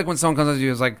when it's like when someone comes up to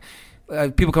you, it's like.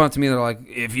 People come up to me, they're like,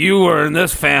 if you were in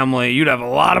this family, you'd have a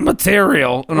lot of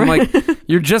material. And I'm like,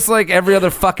 you're just like every other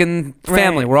fucking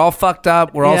family. Right. We're all fucked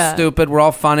up. We're all Yeah. stupid. We're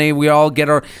all funny. We all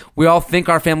think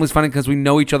our family's funny because we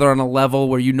know each other on a level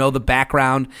where you know the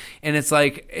background. And it's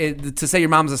like, to say your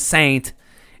mom's a saint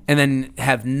and then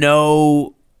have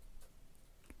no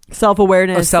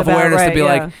Self-awareness to be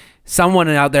like, someone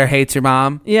out there hates your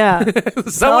mom. Yeah.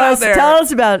 Someone out there. Tell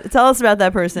us about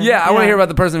that person. Yeah, I want to hear about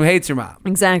the person who hates your mom.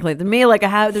 Exactly. To me,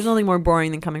 there's nothing more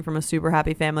boring than coming from a super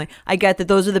happy family. I get that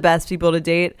those are the best people to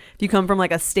date. If you come from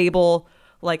like a stable,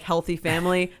 like healthy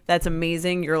family, that's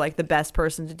amazing. You're like the best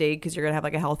person to date because you're gonna have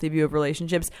like a healthy view of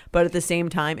relationships. But at the same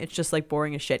time, it's just like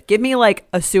boring as shit. Give me like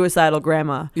a suicidal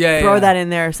grandma. Throw that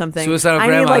in there or something. Suicidal I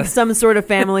grandma. need like some sort of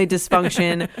family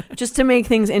dysfunction just to make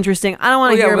things interesting. I don't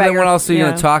want to hear Well, about then what else are you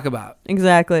gonna talk about?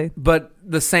 Exactly. But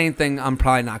the same thing, I'm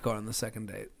probably not going on the second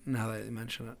date. Now that you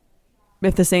mention it.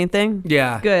 If the same thing?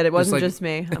 Yeah. Good. It wasn't like- just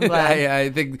me. I'm glad.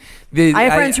 I think I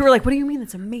have friends who were like, "What do you mean?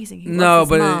 That's amazing." He loves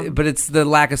his mom." but it's the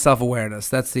lack of self-awareness.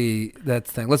 That's the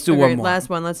thing. Let's do Agreed. one more. Last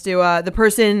one. Let's do the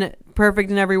person perfect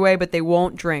in every way, but they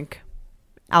won't drink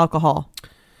alcohol.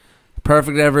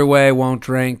 Perfect every way, won't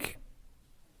drink.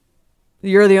 Are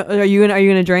you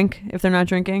gonna drink if they're not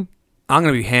drinking? I'm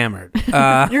gonna be hammered.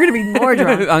 You're gonna be more I'm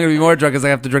drunk. gonna be more drunk because I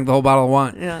have to drink the whole bottle of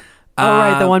wine. Yeah. Oh,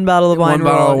 right, the one bottle of wine one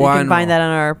bottle rule. of You wine can find rule. that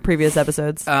on our previous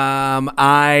episodes.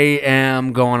 I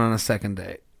am going on a second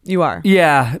date. You are.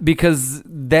 Yeah, because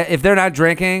if they're not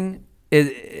drinking,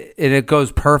 it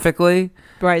goes perfectly.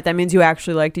 Right, that means you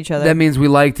actually liked each other. That means we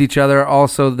liked each other.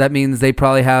 Also, that means they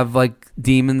probably have like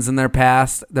demons in their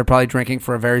past. They're probably not drinking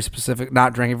for a very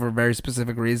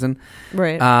specific reason.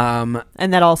 Right.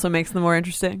 And that also makes them more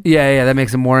interesting. Yeah, that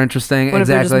makes them more interesting. What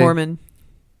exactly. if they're just Mormon?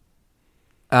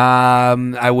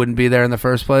 I wouldn't be there in the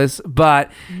first place,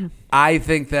 but I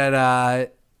think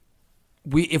that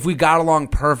if we got along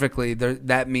perfectly,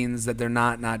 that means that they're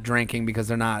not drinking because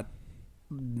they're not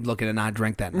looking to not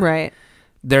drink that night. Right.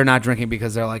 They're not drinking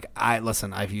because they're like, I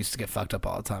used to get fucked up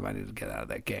all the time. I need to get out of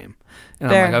that game. And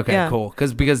Fair, I'm like, okay, yeah. cool.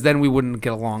 Because then we wouldn't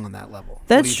get along on that level.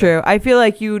 That's true. I feel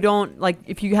like you don't like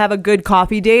if you have a good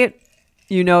coffee date,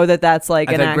 you know that's like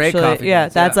I've had great coffee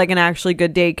dates, that's yeah. like an actually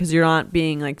good date because you're not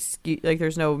being like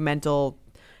there's no mental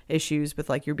issues with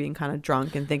like you're being kind of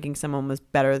drunk and thinking someone was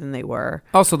better than they were.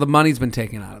 Also, the money's been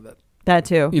taken out of it. That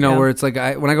too. Where it's like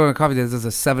when I go on a coffee date, this is a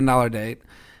 $7 date.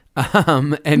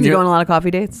 And you go on a lot of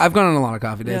coffee dates? I've gone on a lot of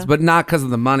coffee dates, but not because of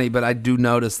the money. But I do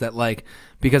notice that like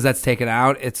because that's taken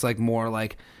out, it's like more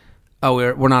like, oh,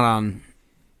 we're not on.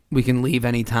 We can leave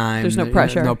anytime. There's no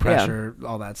pressure. No pressure.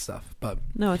 All that stuff. But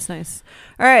no, it's nice.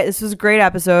 All right, this was a great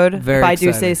episode. Very if I do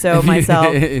exciting. say so myself.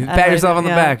 Pat yourself on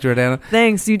the back, Jordana.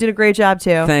 Thanks. You did a great job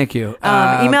too. Thank you.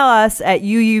 Email us at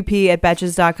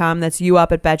uup@betches.com. That's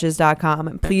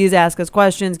uup@betches.com. Please ask us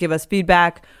questions. Give us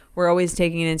feedback. We're always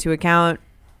taking it into account.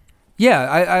 Yeah,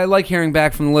 I like hearing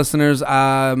back from the listeners.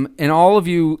 And all of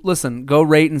you, listen, go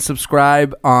rate and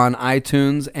subscribe on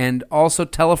iTunes. And also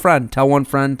tell a friend. Tell one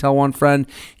friend. Tell one friend.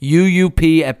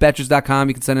 UUP@betches.com.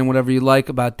 You can send in whatever you like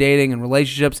about dating and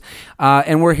relationships.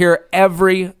 And we're here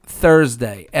every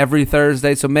Thursday.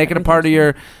 So make it a part of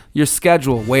your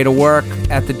schedule. Way to work,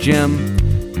 at the gym.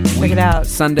 Check it out.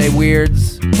 Sunday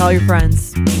Weirds. Tell your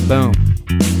friends. Boom.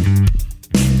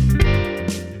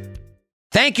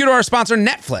 Thank you to our sponsor,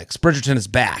 Netflix. Bridgerton is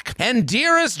back. And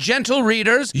dearest gentle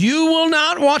readers, you will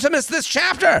not want to miss this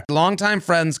chapter. Longtime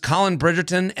friends Colin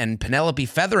Bridgerton and Penelope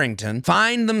Featherington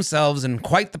find themselves in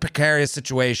quite the precarious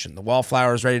situation. The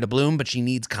wallflower is ready to bloom, but she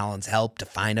needs Colin's help to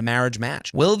find a marriage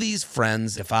match. Will these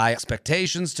friends defy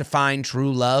expectations to find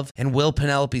true love? And will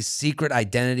Penelope's secret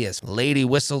identity as Lady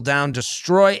Whistledown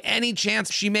destroy any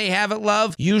chance she may have at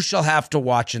love? You shall have to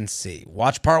watch and see.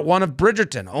 Watch part 1 of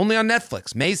Bridgerton, only on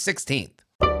Netflix, May 16th.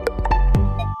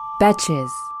 Betches.